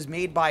was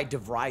made by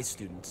DeVry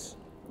students.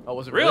 Oh,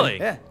 was it Really?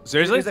 Yeah.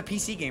 Seriously? It was a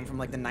PC game from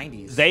like the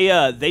 90s.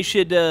 They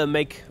should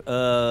make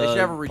should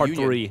have a part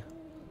reunion. 3.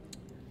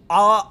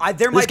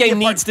 There might game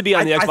be a part, needs to be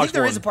on the I Xbox think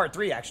there is One. a part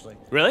 3 actually.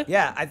 Really?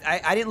 Yeah,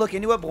 I didn't look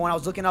into it, but when I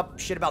was looking up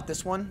shit about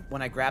this one,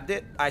 when I grabbed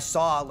it, I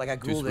saw I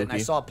googled it and I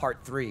spooky. saw part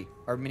 3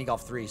 or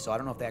MiniGolf 3. So I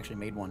don't know if they actually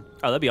made one.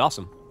 Oh, that'd be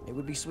awesome. It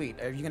would be sweet.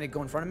 Are you gonna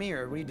go in front of me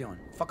or what are you doing?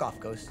 Fuck off,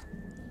 Ghost.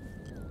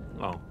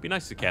 Oh, be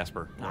nice to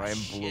Casper. Ryan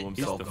blew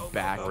himself the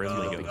back in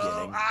friendly the ghost.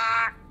 beginning.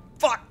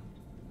 Fuck.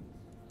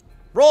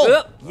 Roll.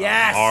 Yep.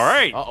 Yes. All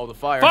right. Uh-oh, the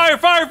fire. Fire,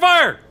 fire,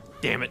 fire!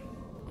 Damn it.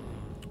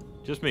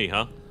 Just me,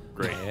 huh?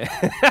 Great.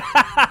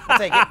 I'll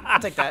take it. I'll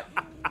take that.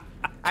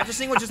 After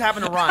seeing what just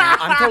happened to Ryan,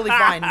 I'm totally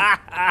fine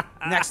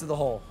next to the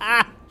hole.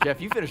 Jeff,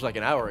 you finished like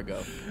an hour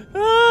ago.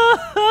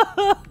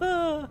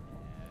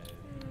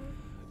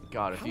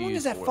 God, if How you long is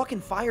used that four-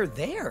 fucking fire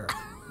there?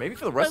 Maybe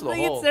for the rest of the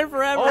think hole. it's there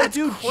forever. Oh,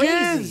 dude,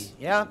 jizz!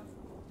 Yeah.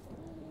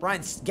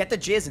 Brian, get the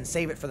jizz and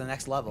save it for the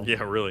next level.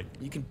 Yeah, really.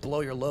 You can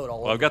blow your load all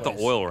over Well, I've got the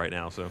place. oil right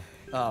now, so.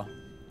 Oh,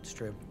 it's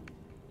true.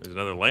 There's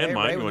another Hey,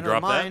 landmine. Ray, You with want to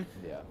drop another that? mine.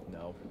 Yeah,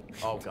 no.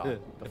 Oh, God,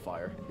 the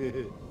fire.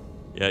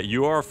 Yeah,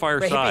 you are fire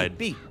Ray, hit side.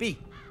 B.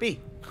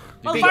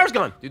 Oh, the fire's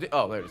gone. Do you think,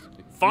 oh, there it is. Do you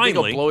think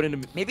Finally. it'll blow it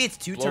into Maybe it's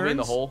 2 blow turns. me in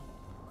the hole?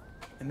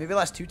 And maybe it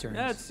lasts 2 turns.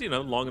 Yeah, it's,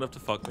 long enough to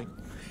fuck me.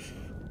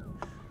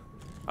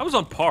 I was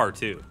on par,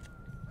 too.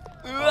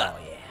 Oh,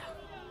 yeah.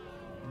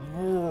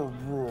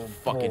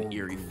 Fucking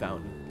eerie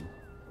fountain.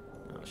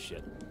 Oh,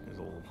 shit. There's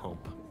a little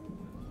hump.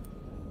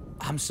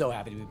 I'm so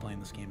happy to be playing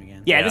this game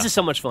again. Yeah, this Yeah. is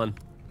so much fun.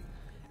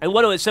 And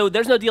what? So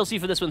there's no DLC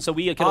for this one, so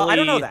we can only. I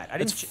don't know that. I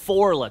didn't It's ch-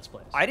 4 Let's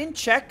Plays. I didn't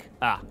check.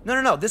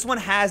 No. This one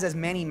has as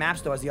many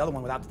maps, though, as the other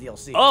one without the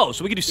DLC. Oh,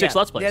 so we could do 6 Yeah.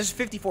 Let's Plays. There's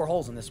 54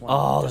 holes in this one.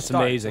 Oh, to that's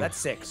start, so amazing. that's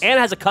 6. And it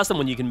has a custom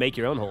one you can make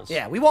your own holes.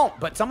 Yeah, we won't,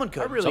 but someone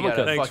could. I really Someone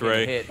gotta could. Thanks, fucking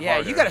Ray. hit Yeah,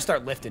 harder. you got to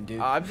start lifting,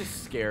 dude. I'm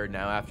just scared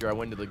now after I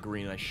went to the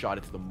green and I shot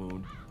it to the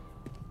moon.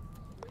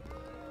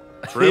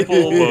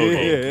 Triple bogey.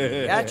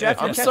 yeah, Jeff,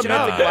 you're I'm catching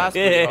cement the up. glass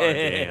pretty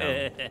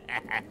hard. Damn.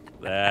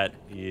 That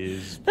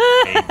is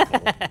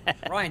painful.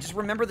 Ryan, just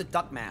remember the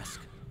duck mask.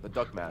 The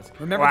duck mask.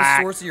 Remember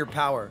the source of your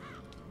power.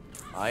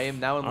 I am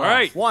now in All last.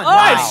 right. 1. All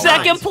right, Wow.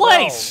 second Nice.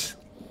 place.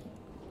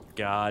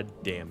 God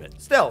damn it.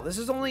 Still, this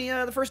is only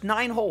the first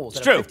 9 holes.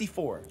 It's out of true.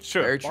 54.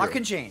 Sure. Very true. Lock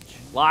and change.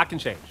 Lock and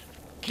change.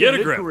 Get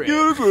a grip. grip.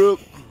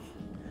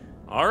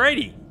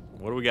 Alrighty.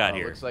 What do we got Oh,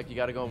 here? looks like you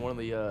got to go in one of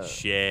the.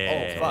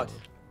 Shit. Oh, fuck.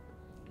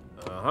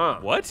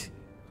 What?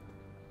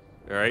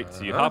 All right,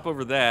 so you hop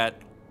over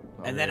that.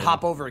 And then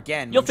hop over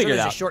again. You'll I'm figure sure it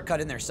there's out. a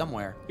shortcut in there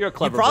somewhere. You're a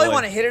clever You probably boy.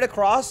 want to hit it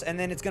across, and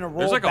then it's going to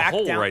roll like a back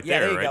hole down. right yeah,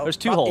 there, you right? go. There's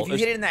 2 If holes. you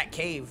hit it in that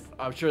cave.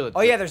 I'm sure that.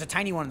 Oh, yeah, there's a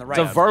tiny one on the right.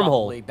 a wormhole.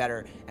 Probably better.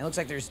 And it looks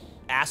like there's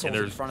assholes And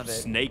in there's front of it.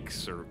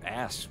 snakes or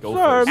ass.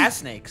 Worm. Ass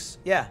snakes.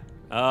 Yeah.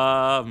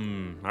 All right,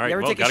 You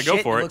ever well, take a gotta shit go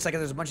and for it it. looks like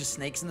there's a bunch of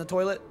snakes in the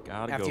toilet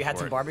Gotta after go you had for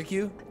some it.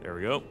 barbecue? There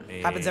we go.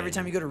 Happens every And,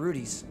 time you go to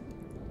Rudy's.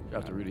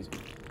 After Rudy's.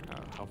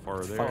 How far are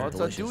Oh, there? it's a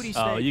delicious. duty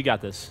Oh, snake. you got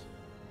this.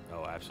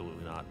 Oh,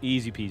 absolutely not.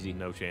 Easy peasy.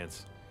 No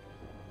chance.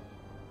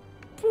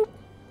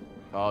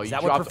 Oh, Is you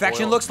that what dropped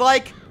perfection oil. looks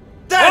like?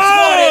 That's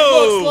what it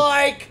Whoa! looks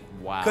like!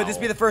 Wow. Could this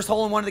be the first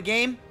hole in one of the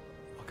game?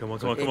 Oh, come on,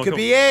 come on, It come on. could come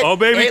be on. it. Oh,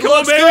 baby, It come on,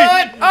 looks baby.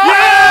 good.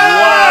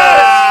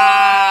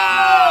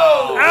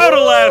 Out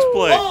of last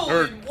play.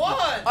 Holy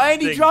one!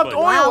 And he Thing, dropped but-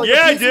 oil.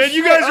 Yeah, I did.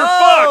 You guys are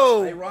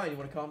Oh! Hey, Ryan, you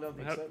want to calm down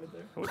the excitement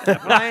there?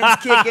 fucked.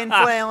 Ryan's kicking,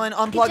 flailing,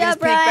 unplugging job, his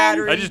pink Ryan.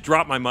 battery. I just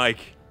dropped my mic.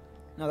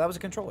 No, that was a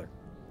controller.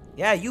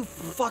 Yeah, you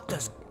fucked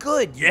us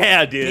good, you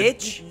Yeah, I did.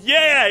 bitch.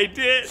 Yeah, I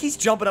did. He's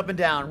jumping up and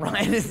down.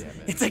 Ryan is,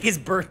 it's like his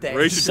birthday.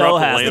 Ray It's should So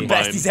drop the happy. the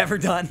best landmine. he's ever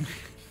done.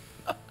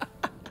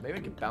 Maybe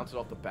I can bounce it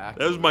off the back.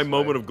 That was my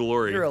moment of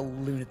glory. You're a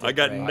lunatic. I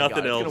got Ray. nothing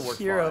it's gonna else. work.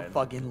 You're a fine.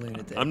 fucking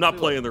lunatic. I'm not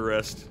playing the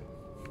rest.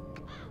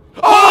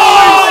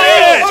 Oh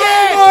shit!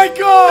 my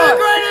god! The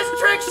greatest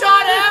trick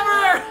shot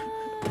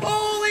ever!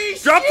 Holy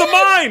Drop shit! the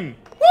mine!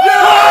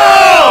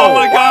 Oh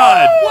my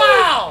god!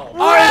 Wow!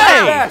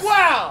 Yes.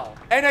 Wow!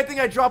 And I think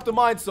I dropped a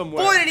mine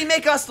somewhere. Boy, did he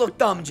make us look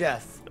dumb,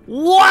 Jeff.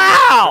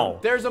 Wow!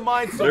 There's a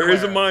mine somewhere. There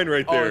is a mine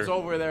right Oh, there. it's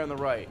over there on the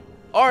right.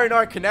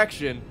 R&R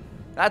connection.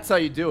 That's how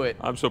you do it.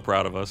 I'm so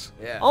proud of us.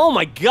 Yeah. Oh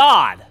my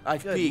God! I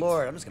Good peeked.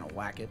 lord, I'm just gonna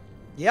whack it.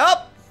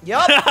 Yup.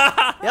 Yup.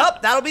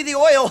 Yup. That'll be the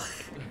oil.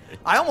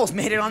 I almost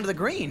made it onto the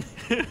green.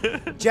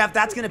 Jeff,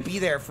 that's gonna be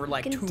there for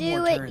like You 2 can do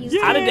more it, turns.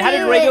 you How did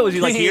can Ray do go? it. Was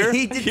he like here?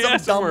 He did Yeah, something dumb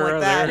somewhere like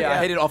around that. there. Yeah,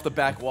 I hit it off the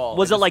back wall.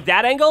 Was it like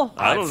that angle?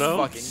 I don't know.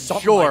 Fucking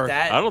Something sure. like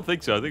that. I don't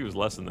think so. I think it was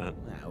less than that.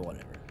 Nah,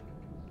 whatever.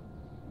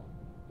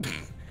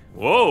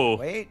 Whoa.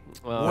 Wait.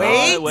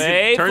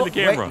 Wait. Turn the Wait,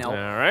 camera. no. All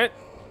right.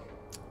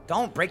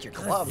 Don't break your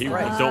club. He-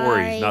 Right. don't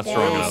worry, he's not strong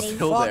Sorry, enough. Daddy.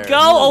 Still Fuck there.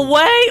 Go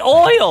away,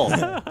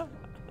 oil.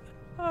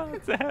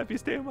 It's the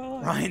happiest day of my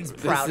life. Ryan's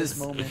This proudest is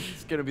moment.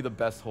 It's gonna be the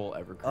best hole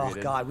ever Oh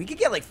created. God, we could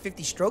get like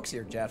 50 strokes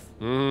here, Jeff.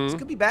 This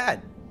could be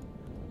bad.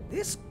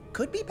 This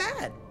could be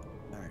bad.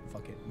 All right,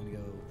 fuck it. I'm gonna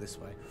go this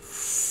way.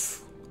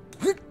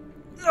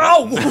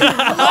 Oh!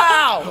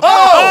 Wow!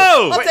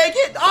 Oh! I'll Wait. take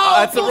it. Oh,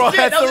 that's the wrong- bullshit.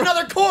 that's That was the-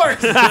 another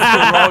course.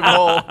 Wrong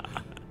hole.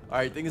 All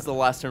right, I think it's the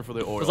last turn for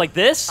the oil. It was like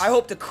this. I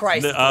hope to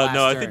Christ. No, it's the last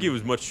no, I turn. think he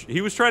was much.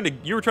 He was trying to.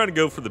 You were trying to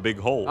go for the big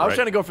hole. I was right?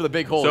 trying to go for the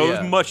big hole. So yeah.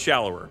 it was much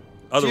shallower.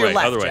 To Other your way.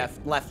 left, Other way. Jeff.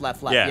 Left.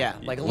 Yeah. Yeah.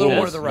 Like a little Yes.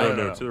 more to the right.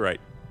 No, to the right.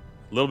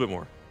 A little bit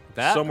more.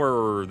 That?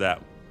 Somewhere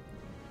that.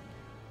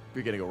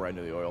 You're gonna go right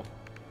into the oil.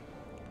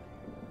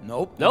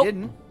 Nope. Nope. You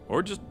didn't.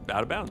 Or just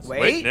out of bounds.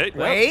 Wait.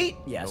 Nate.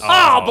 Yes. Oh,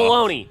 Oh.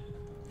 baloney.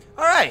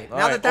 All right. Now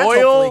right, that that's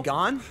oil. hopefully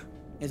gone.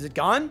 Is it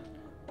gone?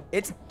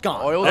 It's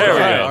gone. Oil's There we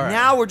gone. go. All right.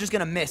 Now we're just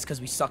gonna miss because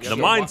we suck The shit.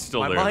 mine's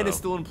still My there. mind though. is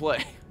still in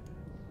play.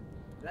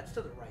 That's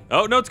to the right.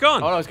 Oh no, it's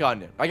gone. Oh no, it's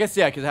gone. I guess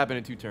yeah, because it happened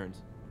in 2 turns.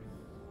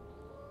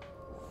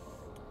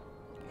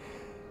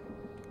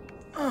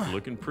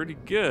 Looking pretty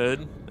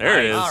good. There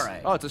it is. All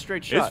right. Oh, it's a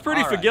straight shot. It's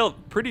pretty All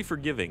right. pretty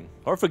forgiving.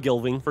 Or for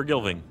Gilving.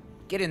 Forgiving.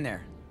 Get in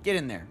there. Get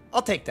in there.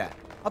 I'll take that.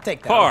 I'll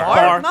take that. Par. A par?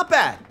 Par. Not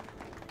bad.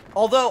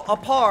 Although a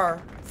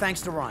par,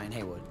 thanks to Ryan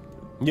Haywood.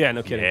 Yeah,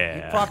 no kidding. He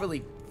Yeah.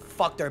 properly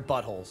fucked our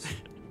buttholes.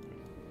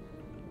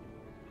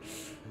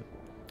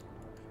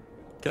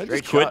 Can I Straight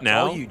just quit shot.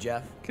 now? All you,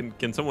 Jeff.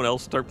 Can someone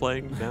else start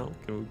playing now?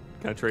 Can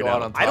I trade Go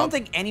out out? on I don't top.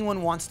 think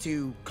anyone wants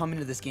to come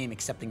into this game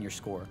accepting your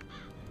score.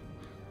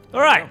 All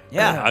right.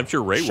 Yeah. I'm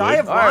sure Ray Shy would.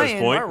 of All right, at this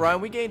Ryan. point. All right,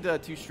 Ryan, we gained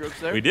 2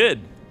 strokes there. We did.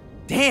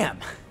 Damn.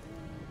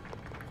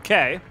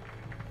 Okay.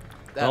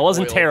 That That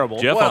wasn't oil. terrible.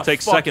 Jeff, Well, I'll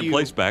take fuck second you.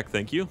 place back.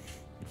 Thank you.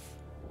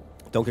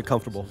 Don't get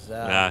comfortable. This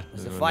Nah,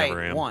 is a never fight.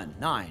 am. 1,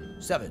 9,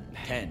 7,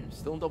 10.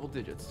 Still in double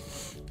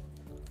digits.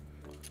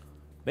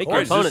 Make All your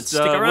right, is opponent this,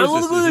 stick what around is a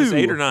this? little Is this blue.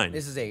 8 or 9?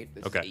 This is 8.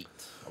 This is Okay. 8.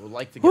 I would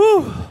like to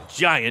get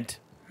Giant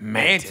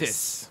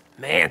Mantis.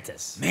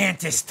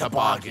 Mantis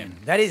toboggan.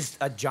 That is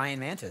a giant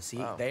mantis.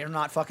 Wow. They are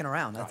not fucking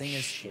around. That thing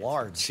is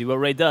large. See what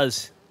Ray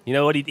does. You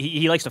know what?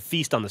 He likes to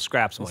feast on the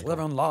scraps. It's Michael.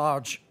 living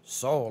large,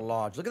 so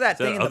large. Look at that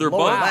that thing in the other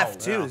lower bug?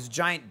 left too. Wow. This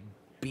giant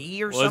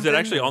bee or Well, something. is it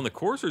actually on the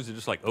course or is it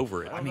just like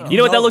over it? I mean, You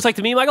know what that knows? looks like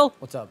to me, Michael?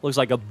 What's up? Looks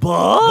like a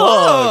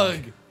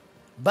bug.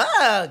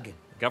 Bug.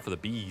 Got for the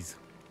bees.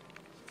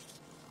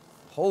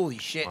 Holy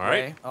shit, All right.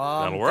 Ray.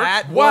 That'll work.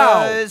 That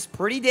Wow. was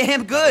pretty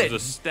damn It good.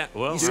 was a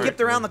well, You skipped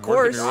we're- around the we're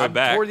working course. your way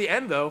back. Toward the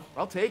end, though.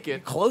 I'll take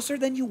it. Closer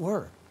than you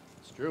were.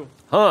 It's true.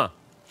 Huh. All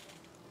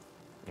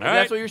Maybe right.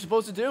 That's what you're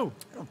supposed to do.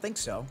 I don't think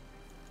so.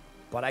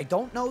 But I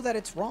don't know that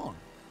it's wrong.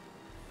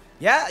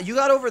 Yeah, you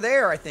got over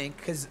there, I think,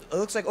 because it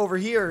looks like over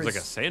here It's is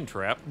like a sand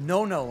trap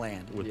no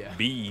land. with Yeah.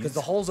 bees. Because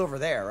the hole's over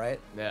there, right?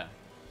 Yeah.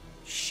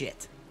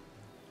 Shit.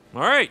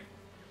 All right.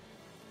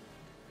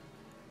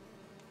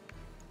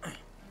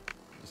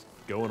 Just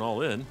going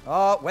all in.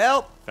 Well.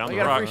 Found Oh, the you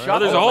got a rock. free Oh, shot?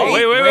 there's a Oh, hole.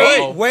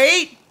 Wait.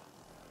 Wait.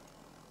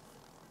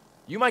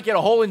 You might get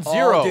a hole in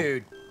 0. Oh,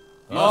 dude.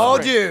 Oh,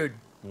 Right. dude.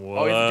 Whoa.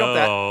 Oh, you have to jump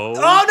that. Oh,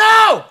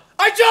 no!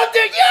 I jumped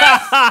it!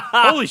 Yes!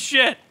 Holy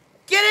shit.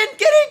 Get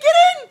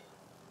in!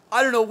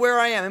 I don't know where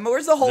I am.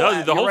 Where's the hole No,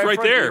 at? the hole's right in right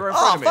front- there. you're right in Oh,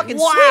 front of me. fucking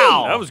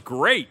Wow. That was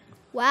great.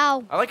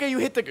 Wow. I like how you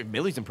hit the.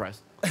 Millie's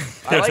impressed.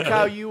 I like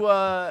how you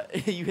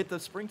you hit the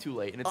spring too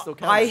late and it's still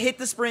counting. I hit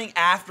the spring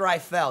after I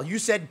fell. You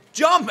said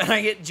jump, and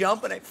I hit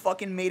jump, and I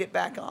fucking made it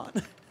back on.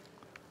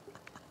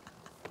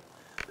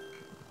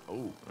 Oh,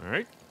 All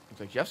right. looks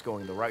like Jeff's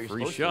going the route you're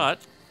Free supposed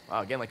shot. to.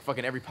 Wow, again, like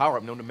fucking every power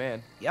up known to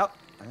man. Yep.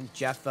 I think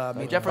Jeff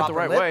made Jeff the went the proper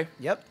right lip. way.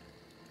 Yep.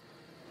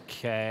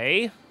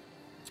 Okay.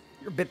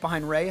 You're a bit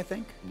behind Ray, I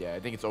think. Yeah, I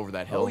think it's over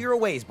that hill. Oh, you're a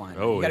ways behind.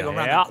 Oh, you gotta go yeah.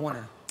 around Yeah. the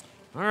corner.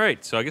 All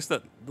right. So I guess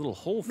that little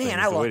hole thing Man,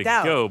 is I the way to lucked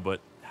out. go,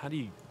 but how do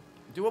you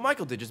Do what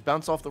Michael did, just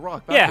bounce off the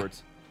rock Yeah.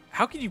 backwards.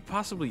 how can you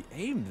possibly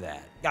aim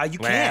that? Yeah, you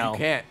Wow. can. You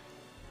can't.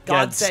 God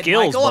Got said,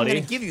 skills, Michael, I'm buddy.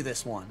 gonna give you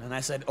this one, and I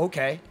said,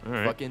 okay. All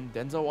right. Fucking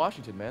Denzel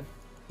Washington, man.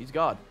 He's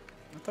God.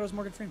 I thought it was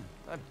Morgan Freeman.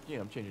 I'm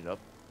changing it up.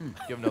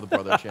 Give another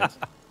brother a chance.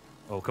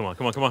 Oh, come on.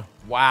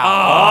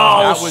 Wow.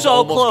 Oh, That was so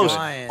almost close. good.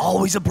 Ryan.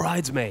 Always a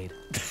bridesmaid.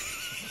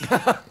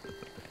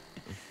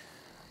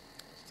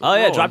 Oh,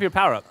 yeah. going. Drop your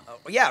power up.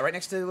 Oh, yeah, right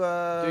next to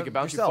Dude, you can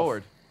bounce you yourself.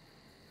 forward.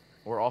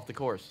 Or off the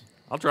course.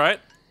 I'll try it.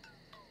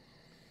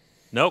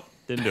 Nope.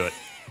 Didn't do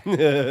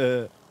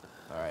it.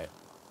 All right.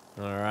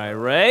 All right,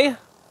 Ray.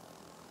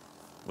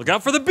 Look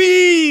out for the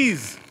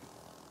bees.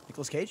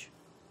 Nicolas Cage.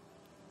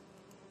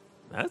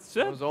 That's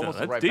That it. was almost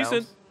the That's right decent.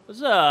 bounce. This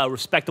is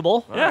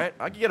respectable. All Yeah. right.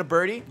 I can get a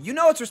birdie. You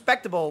know it's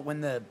respectable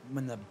when the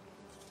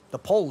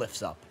pole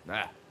lifts up.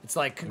 Nah. It's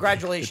like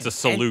congratulations. It's a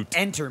salute.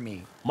 Enter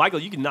me. Michael,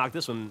 you can knock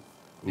this one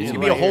These Ooh.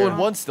 could be a Right hole here. in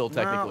one still, No,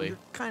 technically. you're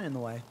kind of in the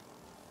way.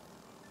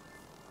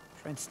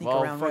 Try and sneak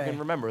Well, around fucking Ray.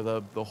 remember,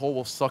 the hole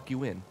will suck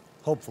you in.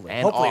 Hopefully.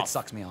 And Hopefully it off.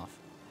 sucks me off.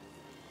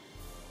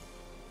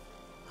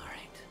 All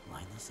right,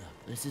 line this up.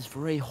 This is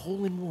for a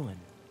hole in one.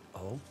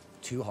 Oh,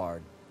 too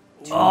hard.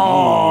 Ooh, it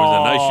was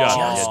a nice shot. Just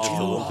Yeah, just a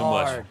too little too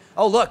much. hard.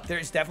 Oh, look,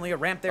 there's definitely a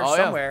ramp there Oh,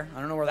 yeah. somewhere. I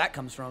don't know where that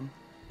comes from.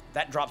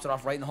 That drops it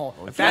off right in the hole.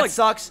 If feel that like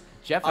sucks,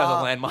 Jeff has a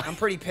landmine. I'm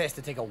pretty pissed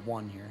to take a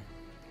 1 here.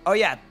 Oh,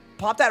 yeah.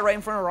 Pop that right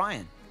in front of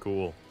Ryan.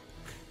 Cool.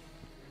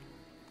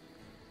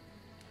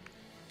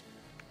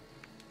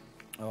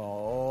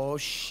 Oh,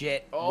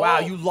 shit. Oh. Wow,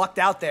 you lucked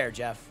out there,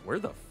 Jeff. Where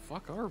the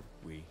fuck are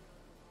we?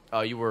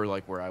 Oh, you were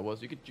like where I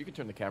was. You could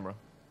turn the camera.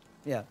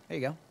 Yeah, there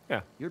you go.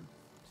 Yeah. You're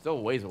still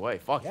a ways away.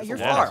 Fuck. Yeah, that's you're a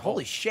Yeah. long far. ass hole.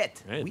 Holy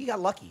shit. Right. We got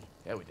lucky.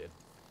 Yeah, we did.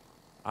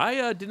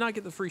 I did not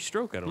get the free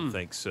stroke, I don't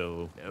think,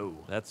 so No.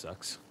 that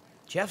sucks.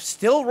 Jeff's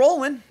still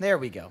rolling. There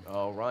we go.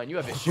 Oh, Ryan, you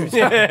have issues.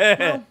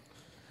 I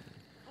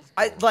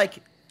like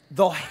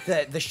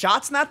the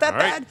shot's not that All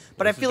right, bad,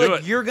 but I let's feel do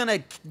like it. you're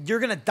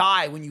gonna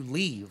die when you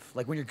leave.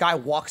 Like when your guy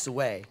walks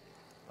away.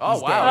 Oh,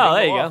 He's wow. dead. Oh,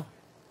 there you off. go.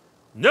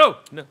 No!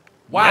 No.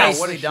 Wow, Nicely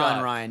what a done,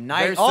 shot. Ryan.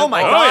 Very Nice. Oh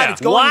my simple. God, yeah.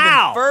 it's going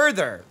Wow. even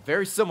further.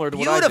 Very similar to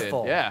Beautiful.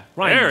 what I did. Yeah.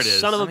 Ryan, There you it is.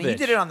 son of a I mean, bitch. you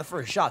did it on the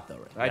first shot, though,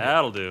 right? I did.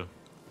 That'll do.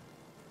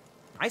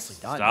 Nicely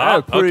done.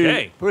 Stop. Oh, pretty,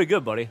 Okay. pretty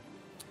good, buddy.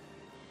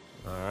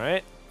 All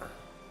right.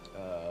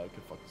 I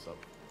could fuck this up.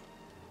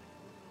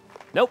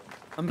 Nope.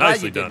 I'm glad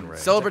Nicely you done, didn't. Ray.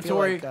 I feel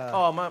Celebratory. like,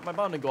 Oh, my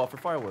bomb didn't go off for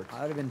fireworks.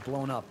 I would have been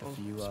blown up if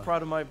you. Just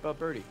proud of my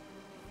birdie.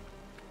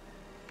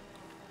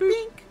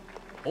 Bink.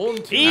 Hole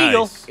in two.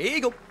 Eagle. Nice.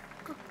 Eagle.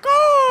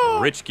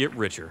 Rich get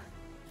richer.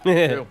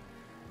 True.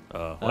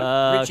 What?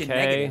 Rich and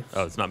Okay. negative.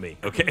 Oh, it's not me.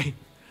 Okay.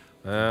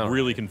 Oh.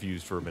 Really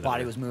confused for a minute. Body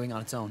there. was moving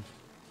on its own.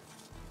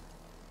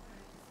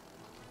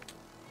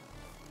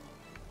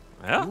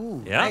 Yeah.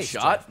 Ooh, Yeah. nice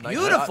shot. Jeff. Nice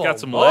Beautiful. shot. Got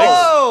some legs.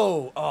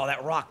 Whoa! Oh,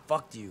 that rock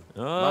fucked you.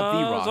 Not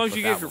the rock, As long as but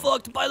you that get your one.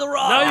 Fucked by the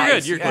rock. No, you're Nice.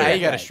 good. You're Yeah, good.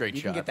 you got a straight You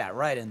shot. can get that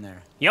right in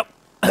there. Yep.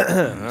 All right.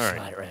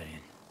 Slide it right in.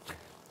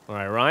 All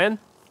right, Ryan.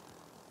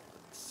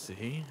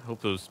 See.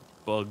 Hope those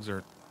bugs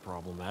aren't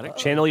problematic.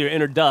 Channel your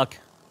inner duck.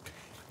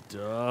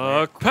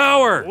 Duck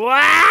power.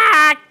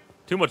 Whack!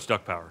 Too much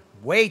duck power.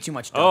 Way too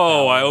much duck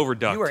Oh, power. I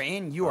overducked. You are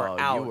in, you are Oh,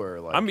 out. You were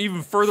like I'm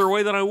even further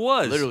away than I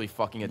was. literally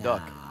fucking a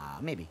duck.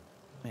 Maybe.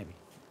 Maybe.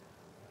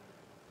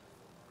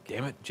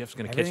 Damn it. Jeff's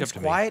going to catch up Everything's to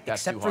quiet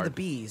That's except too for the hard.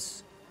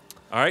 bees. me.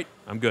 All right.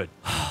 I'm good.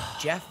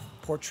 Jeff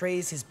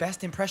portrays his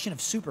best impression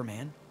of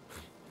Superman.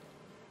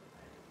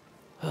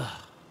 All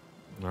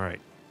right.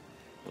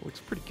 That looks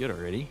pretty good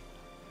already.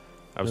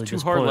 I was Really too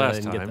hard disappointed I last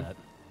didn't get time. that.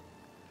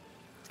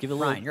 Let's give it a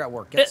little. Ryan, you're at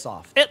work. Get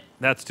soft.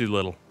 That's too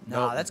little.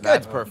 No, Nope, that's good.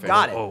 that's perfect.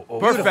 Got it. Oh, oh.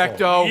 Beautiful.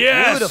 Perfecto.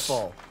 Yes!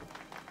 Beautiful.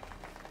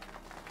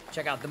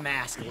 Check out the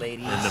mask,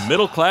 ladies. And the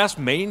middle class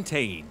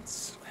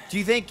maintains. Do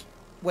you think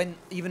when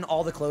even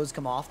all the clothes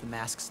come off, the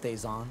mask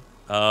stays on?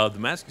 The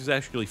mask is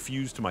actually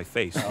fused to my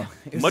face.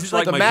 It was Much just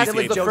like The my mask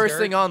GTA is the Joe first Dirt.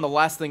 thing on, the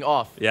last thing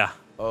off. Yeah.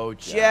 Oh,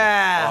 Jeff.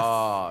 Jeff.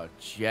 Oh,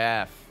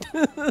 Jeff.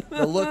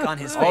 The look on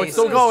his face. Oh, it's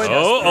still is going. just-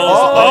 Oh,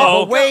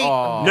 Oh, oh, wait.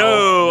 Oh.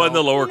 No, and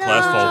the lower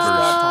class Stop taunting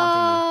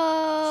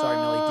me. Sorry,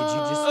 Millie. Did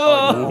you just?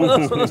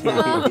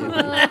 All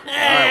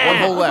right, one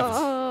hole left.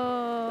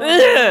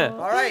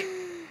 All right.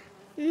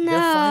 No. Their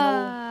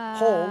final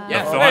hole.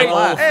 Yeah, Oh, final hey,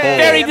 hole. hey,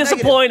 Very I'm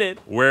disappointed.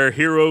 falters. Where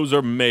heroes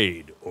are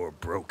made or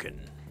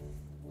broken.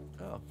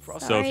 So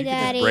if Sorry, you could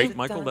Daddy. just break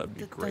Michael, that would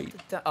be great.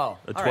 Oh, A all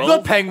right.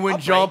 12? The penguin I'll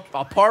jump,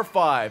 a par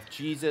 5.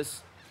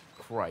 Jesus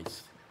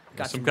Christ.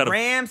 Got Some some kind of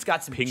ramps.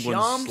 Got some penguin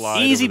jumps.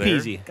 slide. Easy over there.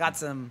 peasy. Got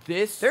some.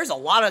 This There's a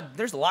lot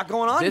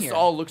going on this here.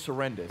 all looks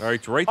horrendous. All right,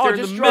 it's right Oh, there in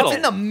just the drop middle. It's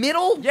in the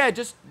middle. Yeah,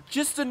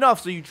 just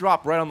enough so you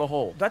drop right on the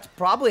hole. That's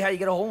probably how you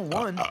get a hole in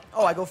one.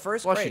 Oh, I go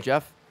first. Bless Great. you,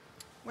 Jeff.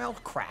 Well,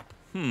 crap.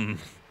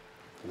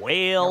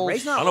 Whales.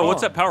 Ray's I not don't know.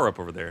 What's wrong. that power up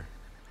over there?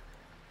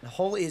 The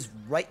hole is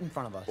right in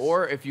front of us.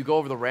 Or if you go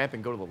over the ramp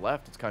and go to the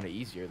left, it's kind of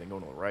easier than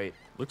going to the right.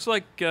 Looks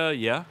like,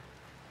 yeah.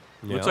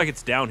 Looks like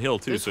it's downhill,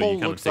 too, This so you hole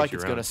kind of looks takes like you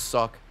it's around. going to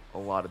suck a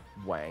lot of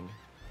wang.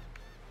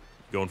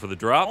 Going for the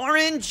drop.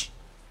 orange.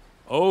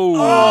 Oh. Oh,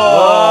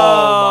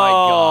 my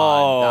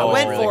God. That I was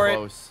went really for it.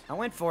 close. I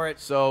went for it.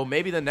 So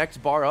maybe the next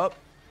bar up,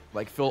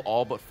 like fill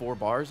all but 4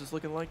 bars is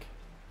looking like.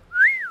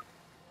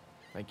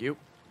 Thank you.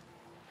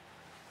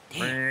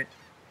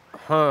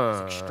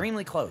 Huh.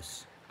 Extremely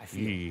close. I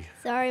feel. Gee.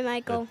 Sorry,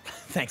 Michael.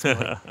 Thanks,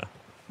 Millie.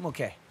 I'm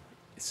okay.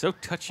 It's so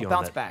touchy I'll on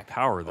bounce that back.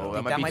 power, though. Oh,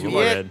 that That might might be be too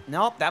it. hard.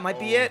 Nope, that might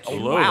be it. Oh,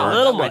 Slow wow. burn.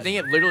 Little I much. think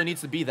it literally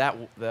needs to be that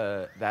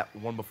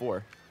one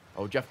before.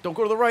 Oh, Jeff, don't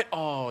go to the right.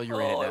 Oh,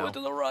 you're in it Oh, I now. went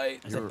to the right.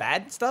 Is it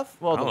bad stuff?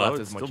 Well, I the don't know, left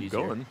it's is much still easier.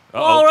 going.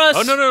 Walrus!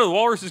 Oh, no, the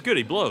walrus is good.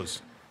 He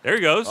blows. There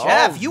he goes.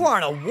 Jeff, you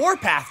are on a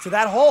warpath to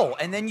that hole,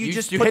 and then you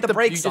just put hit the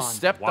brakes you on. just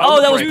stepped Why on Oh,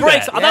 the that was brake.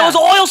 brakes. that. Oh, that was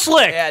oil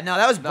slick. Yeah, no,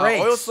 that was No,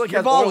 brakes. oil slick Your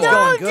has ball oil was on it.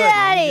 going No, good.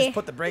 Man. You Daddy. just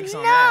put the brakes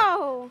on that.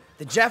 No.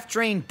 The Jeff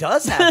train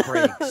does have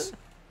brakes.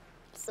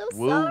 So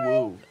Woo sorry.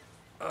 woo.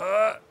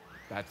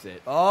 That's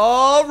it.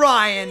 Oh,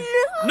 Ryan.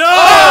 No!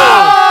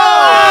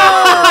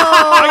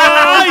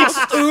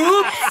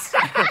 Oops.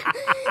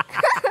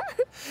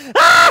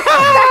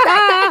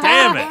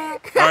 Damn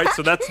it. All right,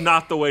 so that's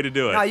not the way to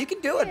do it. No, you can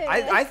do it.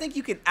 I think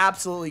you can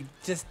absolutely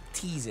just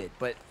tease it,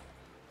 but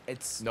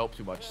it's Nope,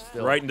 too much.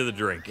 Still. Right into the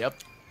drink. Yep.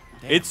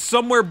 It's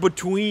somewhere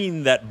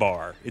between that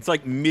bar. It's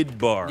like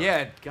mid-bar.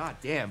 Yeah, god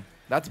damn.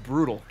 That's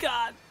brutal.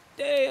 God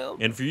damn.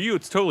 And for you,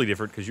 it's totally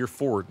different because you're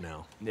forward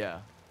now. Yeah.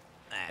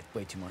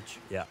 way too much.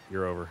 Yeah,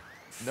 you're over.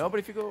 No, but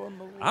if you go on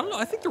the I don't know.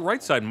 I think the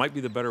right side might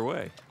be the better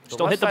way. Just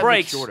don't hit the left side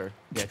looks brakes. Shorter.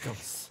 Yeah,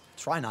 don't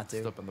Try not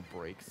to. step on the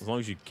brakes. As long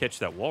as you catch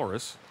that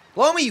walrus.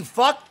 Blow me, you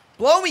fuck!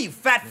 Blow me, you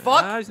fat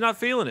fuck! He's not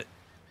feeling it.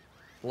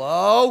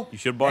 Blow. You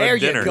should have bought there him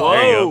dinner. You go.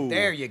 There you go.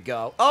 There you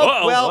go. Oh,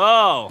 Uh-oh. well.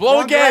 Whoa. Blow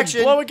wrong again.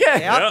 direction. Blow again.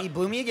 Yep, Yeah. he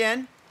blew me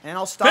again. And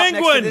I'll stop next to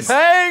Penguin! this.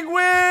 Penguin.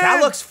 That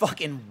looks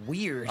fucking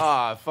weird.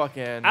 Ah,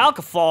 fucking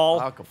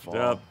Alcohol. alcohol.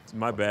 Yep,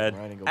 my bad.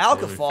 Right, and go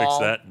Alcohol. Fix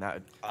that. Now,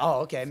 Oh,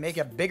 okay. Make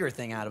a bigger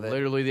thing out of it.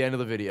 literally the end of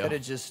the video. Could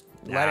have just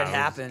let it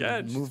happen. Yeah,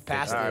 and just move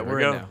past All it. right, There we're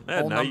we in go. now. Yeah,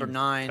 Hole now number you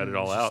 9. Cut it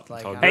all just out. like,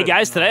 It's all I Hey good.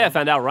 guys, don't today know. I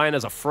found out Ryan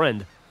has a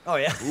friend. Oh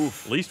yeah.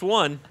 At least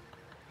one.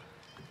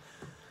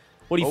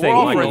 What do you Well, think, we're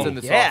all Michael? friends in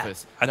this Yeah.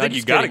 office. I No, think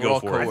just you gotta kidding, go we're all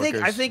for it.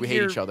 coworkers. I think we hate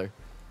you're- each other.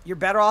 You're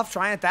better off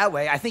trying it that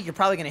way. I think you're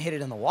probably gonna hit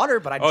it in the water,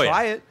 but I'd Oh, yeah.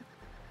 try it.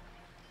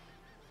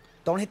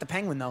 Don't hit the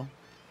penguin though.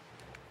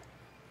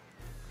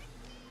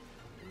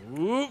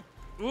 Whoop,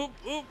 whoop,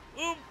 whoop,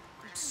 whoop.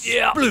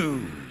 Yeah.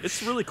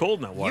 It's really cold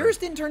in that water. Yours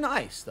didn't turn to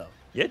ice though.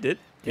 Yeah, it did.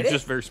 Did It's it?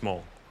 just very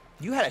small.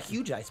 You had a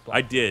huge ice block.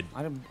 I did.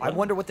 I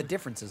wonder what the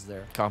difference is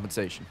there.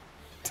 Compensation.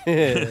 All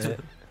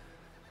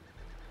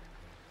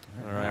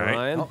All right, right.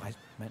 Ryan. Oh, I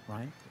meant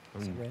Ryan.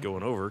 I'm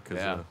going over because.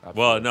 Yeah,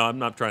 well, absolutely. no, I'm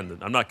not trying to.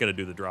 I'm not going to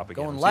do the drop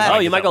again. Going I'm seeing if left. I Oh,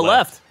 can you get might that go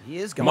left. He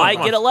is going. Might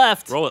come get on. it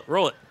left. Roll it.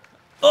 Roll it.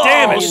 Oh,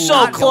 Damn it. you're He's so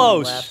not going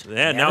close. left.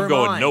 Yeah, now Never I'm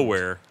going mind.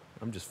 nowhere.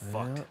 I'm just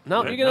fucked.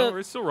 No, Right, you're gonna- No,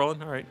 it's still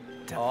rolling. All right.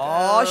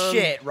 Oh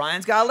shit!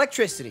 Ryan's got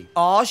electricity.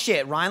 Oh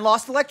shit! Ryan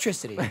lost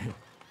electricity. All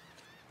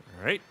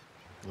right.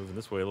 Moving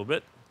this way a little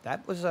bit.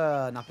 That was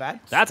not bad.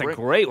 That's a Spring-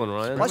 great one,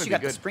 Ryan. Plus would you be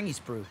got the good. springy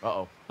sprue.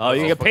 Uh-oh. Oh,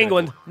 you get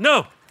penguin.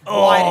 No.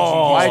 Why did you?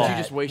 Why'd use you that?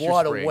 just waste your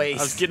What a spring? waste!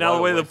 I was getting out of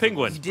the way of the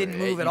penguin. You didn't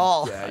move at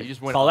all. Yeah, you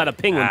just went. Call that a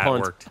penguin Ah, it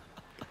punt. worked.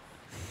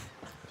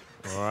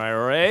 All right,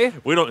 Ray.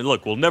 We don't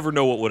look. We'll never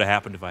know what would have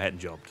happened if I hadn't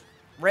jumped.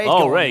 Ray's Oh,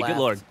 going Ray, left. good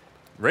lord.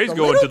 Ray's A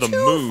going to little the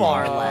too moon.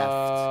 far.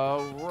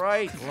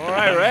 Right. All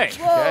right, Ray.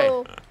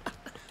 Whoa.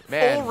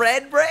 Man. Full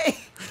red, Ray.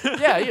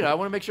 Yeah, you know, I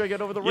want to make sure I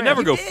get over the You ramp.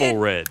 never go did. full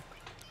red.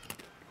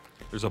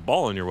 There's a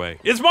ball in your way.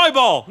 It's my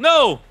ball.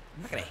 No.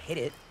 I'm not gonna hit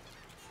it.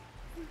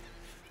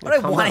 But I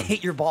come want on. to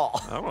hit your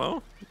ball. I don't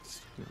know.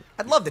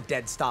 I'd love to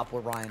dead stop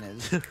where Ryan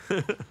is.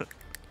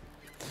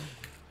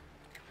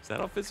 Is that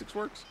how physics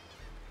works?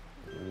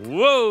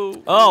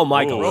 Whoa. Oh,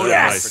 Michael. Whoa,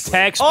 Yes. that's nice.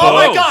 Textbook. Oh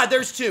my God!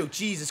 There's two.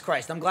 Jesus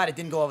Christ! I'm glad it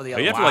didn't go over the Oh,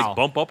 other you have one. to Wow. like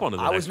bump up onto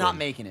the I next was not one.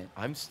 making it.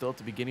 I'm still at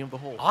the beginning of the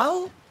hole.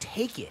 I'll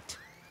take it.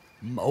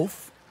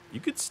 Mof. You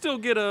could still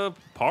get a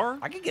par.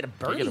 I could get a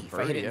birdie, get a if I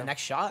hit birdie, it in yeah. the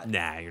next shot.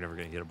 Nah, you're never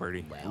gonna get a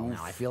birdie. Well,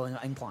 now I feel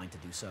inclined to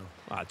do so.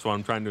 That's why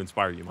I'm trying to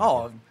inspire you.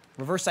 Michael. Oh,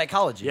 reverse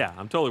psychology. Yeah,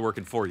 I'm totally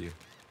working for you.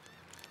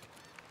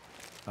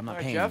 I'm not All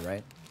right, paying Jeff. you,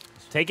 right?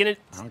 Taking it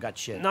I don't got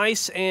shit.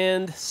 nice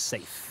and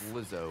safe.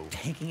 Lizzo.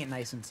 Taking it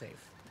nice and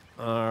safe.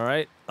 All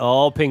right.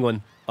 Oh,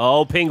 penguin.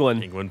 Oh, penguin.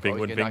 Penguin, he's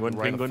penguin, gonna knock penguin, you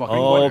right in the penguin. fucking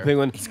Oh, corner.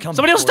 penguin. coming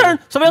Somebody else's for you. turn.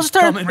 Somebody else's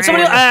turn. coming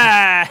Somebody for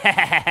else. you.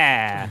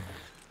 Ah.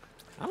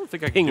 I don't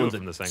think I can do it Penguins.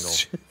 from this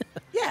angle.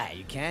 Yeah,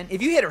 you can.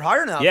 If you hit it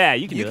hard enough, Yeah,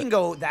 you can You do can it.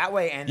 go that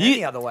way and then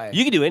the other way.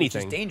 You can do which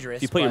anything. is dangerous.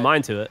 If you put your but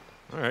mind to it.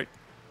 All right.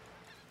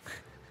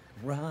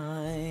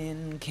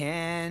 Ryan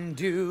can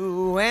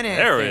do anything.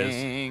 There it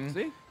is.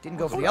 See? Didn't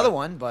go for the other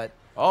one, but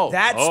Oh.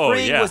 that Oh,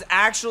 spring yeah. was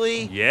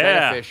actually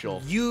Yeah.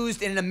 Beneficial.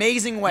 used in an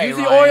amazing way. Use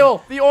the Ryan.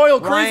 oil. The oil.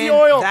 Crazy Ryan,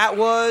 oil. That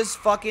was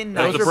fucking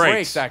That nice. was Those the are brakes.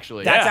 brakes,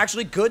 actually. That's Yeah.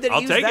 actually good that he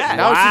I'll used take it. that.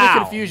 Now it's Wow. the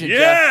confusion,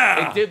 Yeah.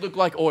 Jeff. It did look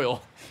like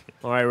oil.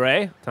 All right,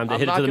 Ray. Time to I'm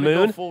hit it not to the gonna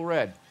moon. Go full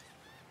red.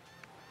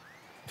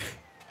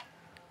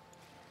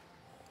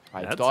 I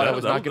That's- thought I that-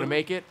 was that not was going to good.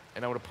 make it,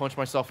 and I would have punched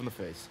myself in the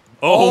face.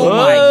 Oh, Oh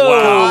my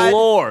Whoa, God.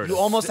 Lord. You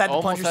almost had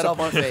to punch Almost had to yourself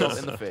punch in the myself face.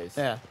 in the face.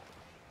 Yeah.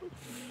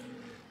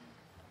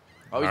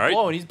 Oh, he's All right.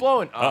 blowing. He's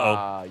blowing. Uh-oh.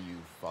 Ah, you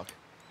fuck.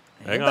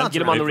 Hang Bounce on.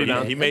 Get him on the He-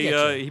 rebound. He He'll may.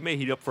 get you. He may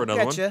heat up for He'll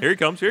another get one. you. Here he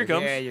comes. Here he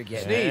comes. Yeah, you're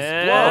getting Sneeze. it. Blow. There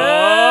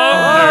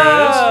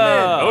it is.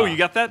 Ah. Oh, you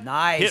got that?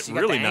 Nice. Hit You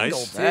got really the nice.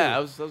 angle, too. Yeah,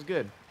 that was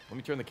good. Let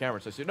me turn the camera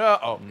so I see. No.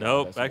 Oh, God,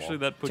 Nope. that's the Actually, wall.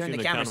 that puts Turn you in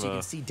the a camera kind so you of can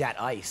a. see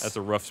that ice. That's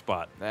a rough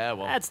spot. Yeah,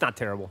 well, That's not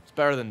terrible. it's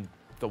better than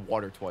the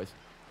water twice.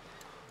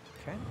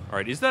 Okay. All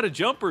right. Is that a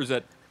jump or is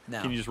that?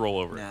 No. Can you just roll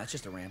over? Nah, it's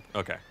just a ramp.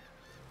 Okay.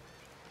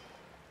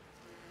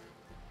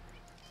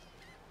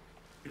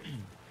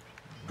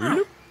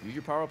 Use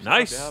your power ups.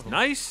 Nice.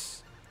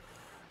 Nice.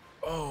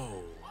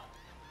 Little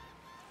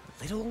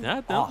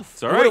Yeah, no, off.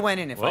 it's all I would have right. went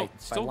in if Well, I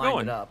still lined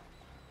going. it up,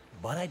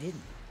 but I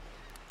didn't.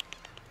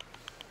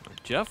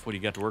 Jeff, what do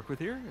you got to work with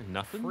here?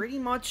 Nothing. Pretty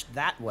much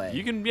that way.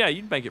 You can. Yeah,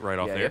 you can bank it right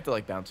off Yeah, you there. have to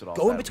like bounce it off.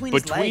 go in that between way.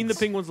 his Between the legs.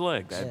 penguin's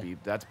legs.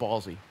 That's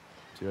ballsy.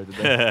 See what I did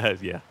there?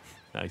 Yeah.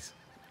 Nice.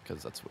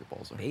 Because that's where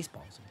balls are.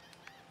 Baseballs.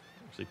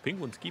 Actually,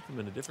 penguins keep them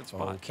in a different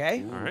spot.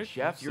 Okay. All right.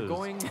 Jeff, this you're is-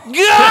 going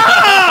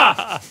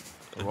the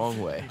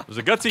wrong way. It was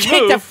a gutsy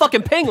Take move. that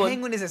fucking penguin.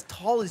 Penguin is as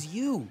tall as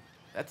you.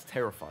 That's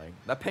terrifying.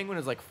 That penguin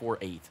is like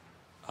 4'8".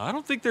 I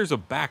don't think there's a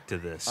back to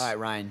this. All right,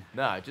 Ryan.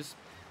 Nah, just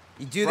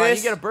You do Ryan,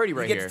 this. you get a birdie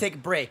right You get here. to take a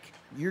break.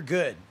 You're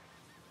good.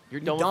 you're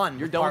You're done. done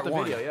You're with done with part the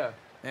one. video.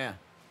 Yeah. Yeah.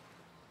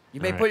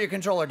 You may All put right. your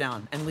controller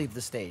down and leave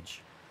the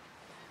stage.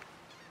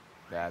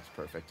 That's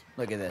perfect.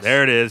 Look at this.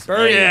 There it is.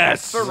 Birdie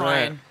Yes. for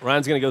Ryan.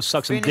 Ryan's gonna go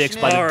suck some Finishing dicks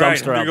by it. the All right,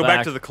 dumpster I'm out gonna go back.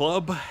 back to the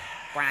club.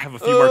 Have a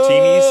few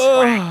martinis.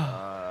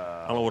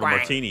 I don't know what a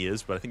martini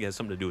is, but I think it has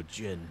something to do with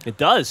gin. It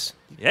does.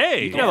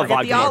 Hey. You can have a Forget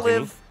vodka the martini.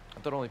 olive. I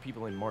thought only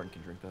people named Martin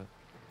can drink that.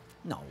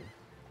 No.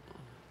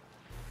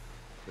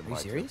 Been Are you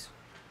lied to. serious?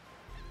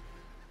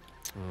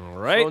 All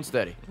Slow right. and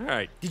steady. All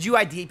right. Did you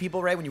ID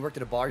people, Ray, when you worked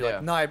at a bar? You're Yeah.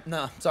 like,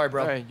 no, sorry,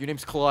 bro. Hey, your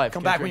name's Clive.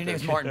 Come Can't back when drink your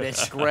name's this. Martin,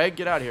 bitch. Greg,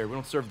 get out of here. We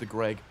don't serve the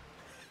Greg.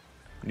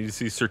 I need to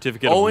see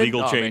certificate Owen, of legal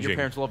oh, man, changing. your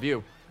parents love you.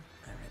 All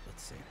right,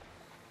 let's see.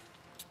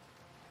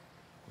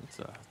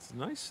 It's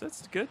nice.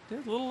 That's good. Yeah,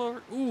 a little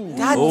over. Ooh.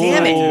 God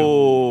damn it.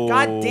 Oh.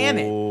 God damn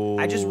it.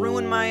 I just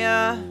ruined my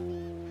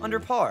under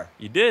par.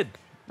 You did.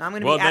 Now I'm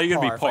going to Well, be now at you're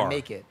par gonna be if I par.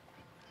 make it.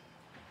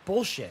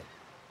 Bullshit.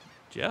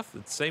 Jeff,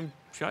 it's the same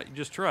shot you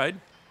just tried.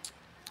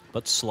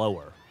 But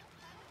slower.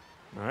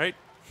 All right.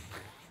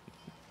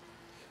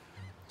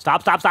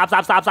 Stop. I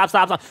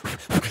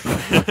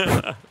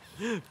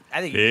think you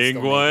can Big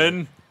still make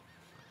one.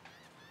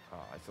 Oh,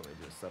 I still need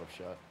to do a setup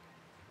shot.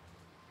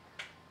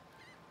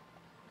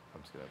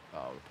 I'm just gonna.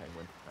 Oh, the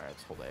penguin. All right,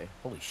 let's hold A. it.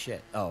 Holy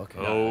shit. Oh, okay.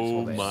 Oh Let's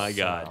hold A. my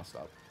God. I'll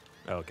stop.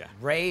 Okay.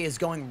 Ray is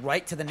going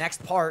right to the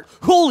next part.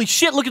 Holy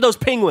shit! Look at those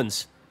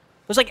penguins.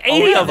 There's like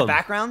 80 in of the them.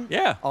 background?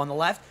 Yeah. Oh, on the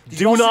left? Did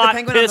Do you also see the not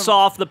penguin on piss the-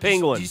 off the Did you-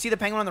 penguin. Did you see the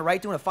penguin on the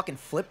right doing a fucking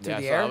flip through Yeah,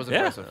 the so air? that was Yeah.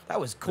 impressive. That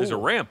was cool. There's a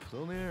ramp.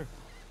 Still in the air.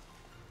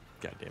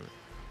 God damn it.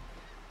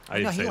 I No,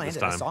 didn't he say it landed.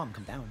 this I time. saw him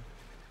come down.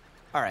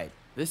 All right.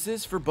 This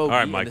is for bogey. All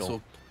right, and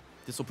Michael.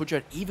 This will put you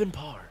at even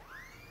par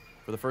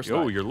for the first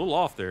Oh, time. you're a little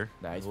off there.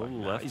 Nah, he's a little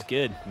fine. left. He's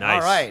good.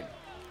 Nice. All right.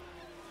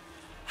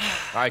 All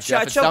right, I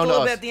Jeff, it's choked a down to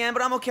little us. bit at the end,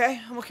 but I'm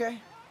okay. I'm okay.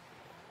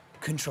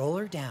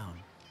 Controller down.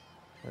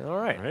 All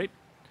right. All right.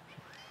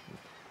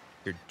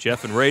 You're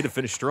Jeff and Ray to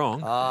finish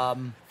strong.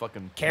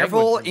 Fucking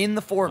Careful penguins. in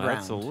the foreground.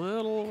 That's a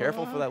little.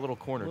 Careful for that little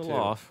corner little too.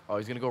 off. Oh,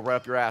 he's gonna go right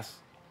up your ass.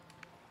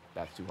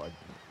 That's too hard.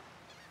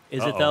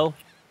 Is it though?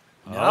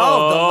 No, the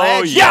Oh,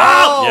 ledge. yeah.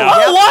 Oh, Yeah.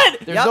 Oh, what?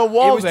 There's Yep, no it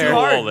wall was there. Too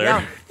hard. Wall there.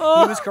 Yeah,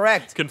 he was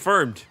correct.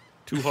 Confirmed.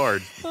 Too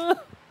hard. Sorry,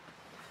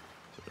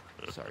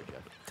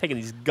 Jeff. Taking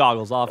these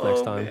goggles off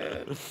next time.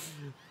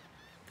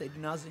 They do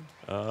nothing.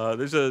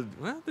 There's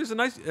a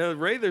nice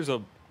Ray. There's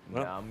a.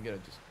 Well, Nah, I'm gonna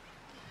just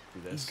do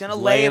this. He's gonna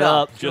Lay lay it it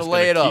up. up. just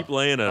lay it gonna up. keep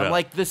laying it I'm up.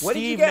 like the What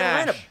did you Steve get?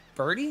 Nash. Ryan, a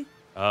birdie?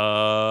 Yeah.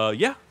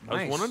 I was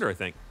Nice. 1 under, I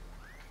think.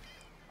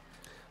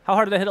 How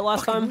hard did I hit it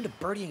last Fucking time? ruined a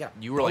birdie and got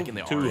You were like in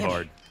the Too orange.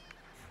 hard.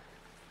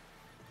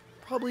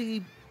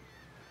 probably.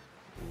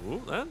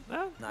 Ooh,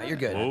 No, you're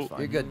good. Oh.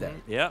 You're good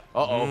then. Yeah.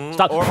 Uh-oh.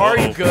 Stop. Or are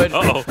you good?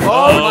 Uh-oh.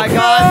 Oh my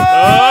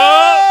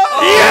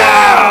God!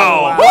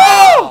 Yeah!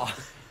 Wow.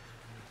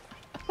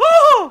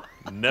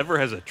 Never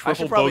has a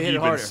triple probably bogey hit it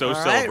been harder. so All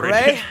right,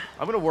 celebrated. Ray.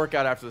 I'm gonna work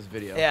out after this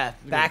video. Yeah,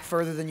 back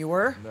further than you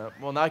were. No,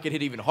 well, now I can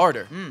hit even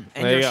harder. And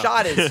There your you go.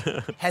 shot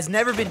has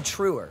never been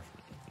truer.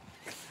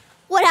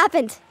 What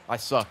happened? I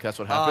suck. That's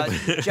what happened.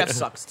 Jeff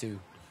sucks too.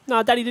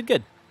 No, Daddy did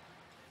good.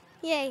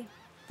 Yay.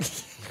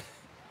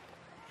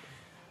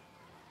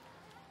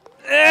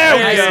 There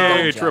we Nicely go.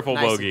 done, Jeff. Triple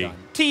Nicely bogey. done.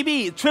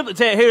 TB, triple.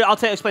 Here, I'll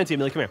explain to you,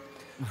 Millie. Come here.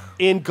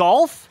 In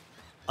golf,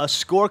 a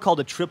score called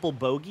a triple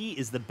bogey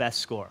is the best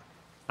score.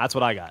 That's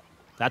what I got.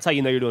 That's how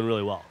you know you're doing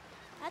really well.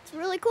 That's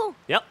really cool.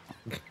 Yep.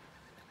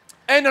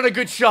 And on a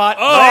good shot.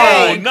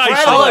 Oh, Ray, nice.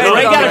 incredible. Oh, look, Ray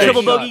Ray got got a a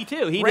triple shot. bogey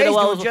too. He Ray's did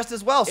well. doing just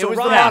as well. So was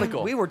Ryan,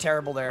 fanatical. we were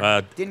terrible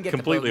there. Didn't get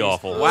completely the bogeys.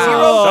 awful.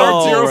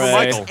 Wow. 0, 0 for for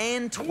Michael. Michael.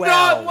 And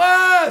 12.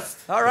 West.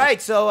 All right,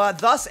 so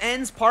thus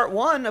ends part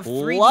 1 of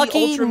 3D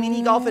Lucky Ultra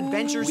Mini Golf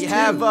Adventures. We 2.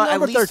 have at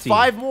Number least 13.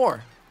 5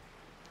 more.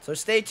 So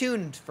stay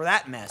tuned for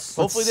that mess.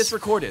 Hopefully this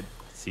recorded.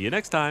 See you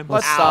next time.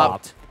 Let's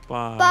stop.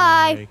 Bye.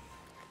 Bye.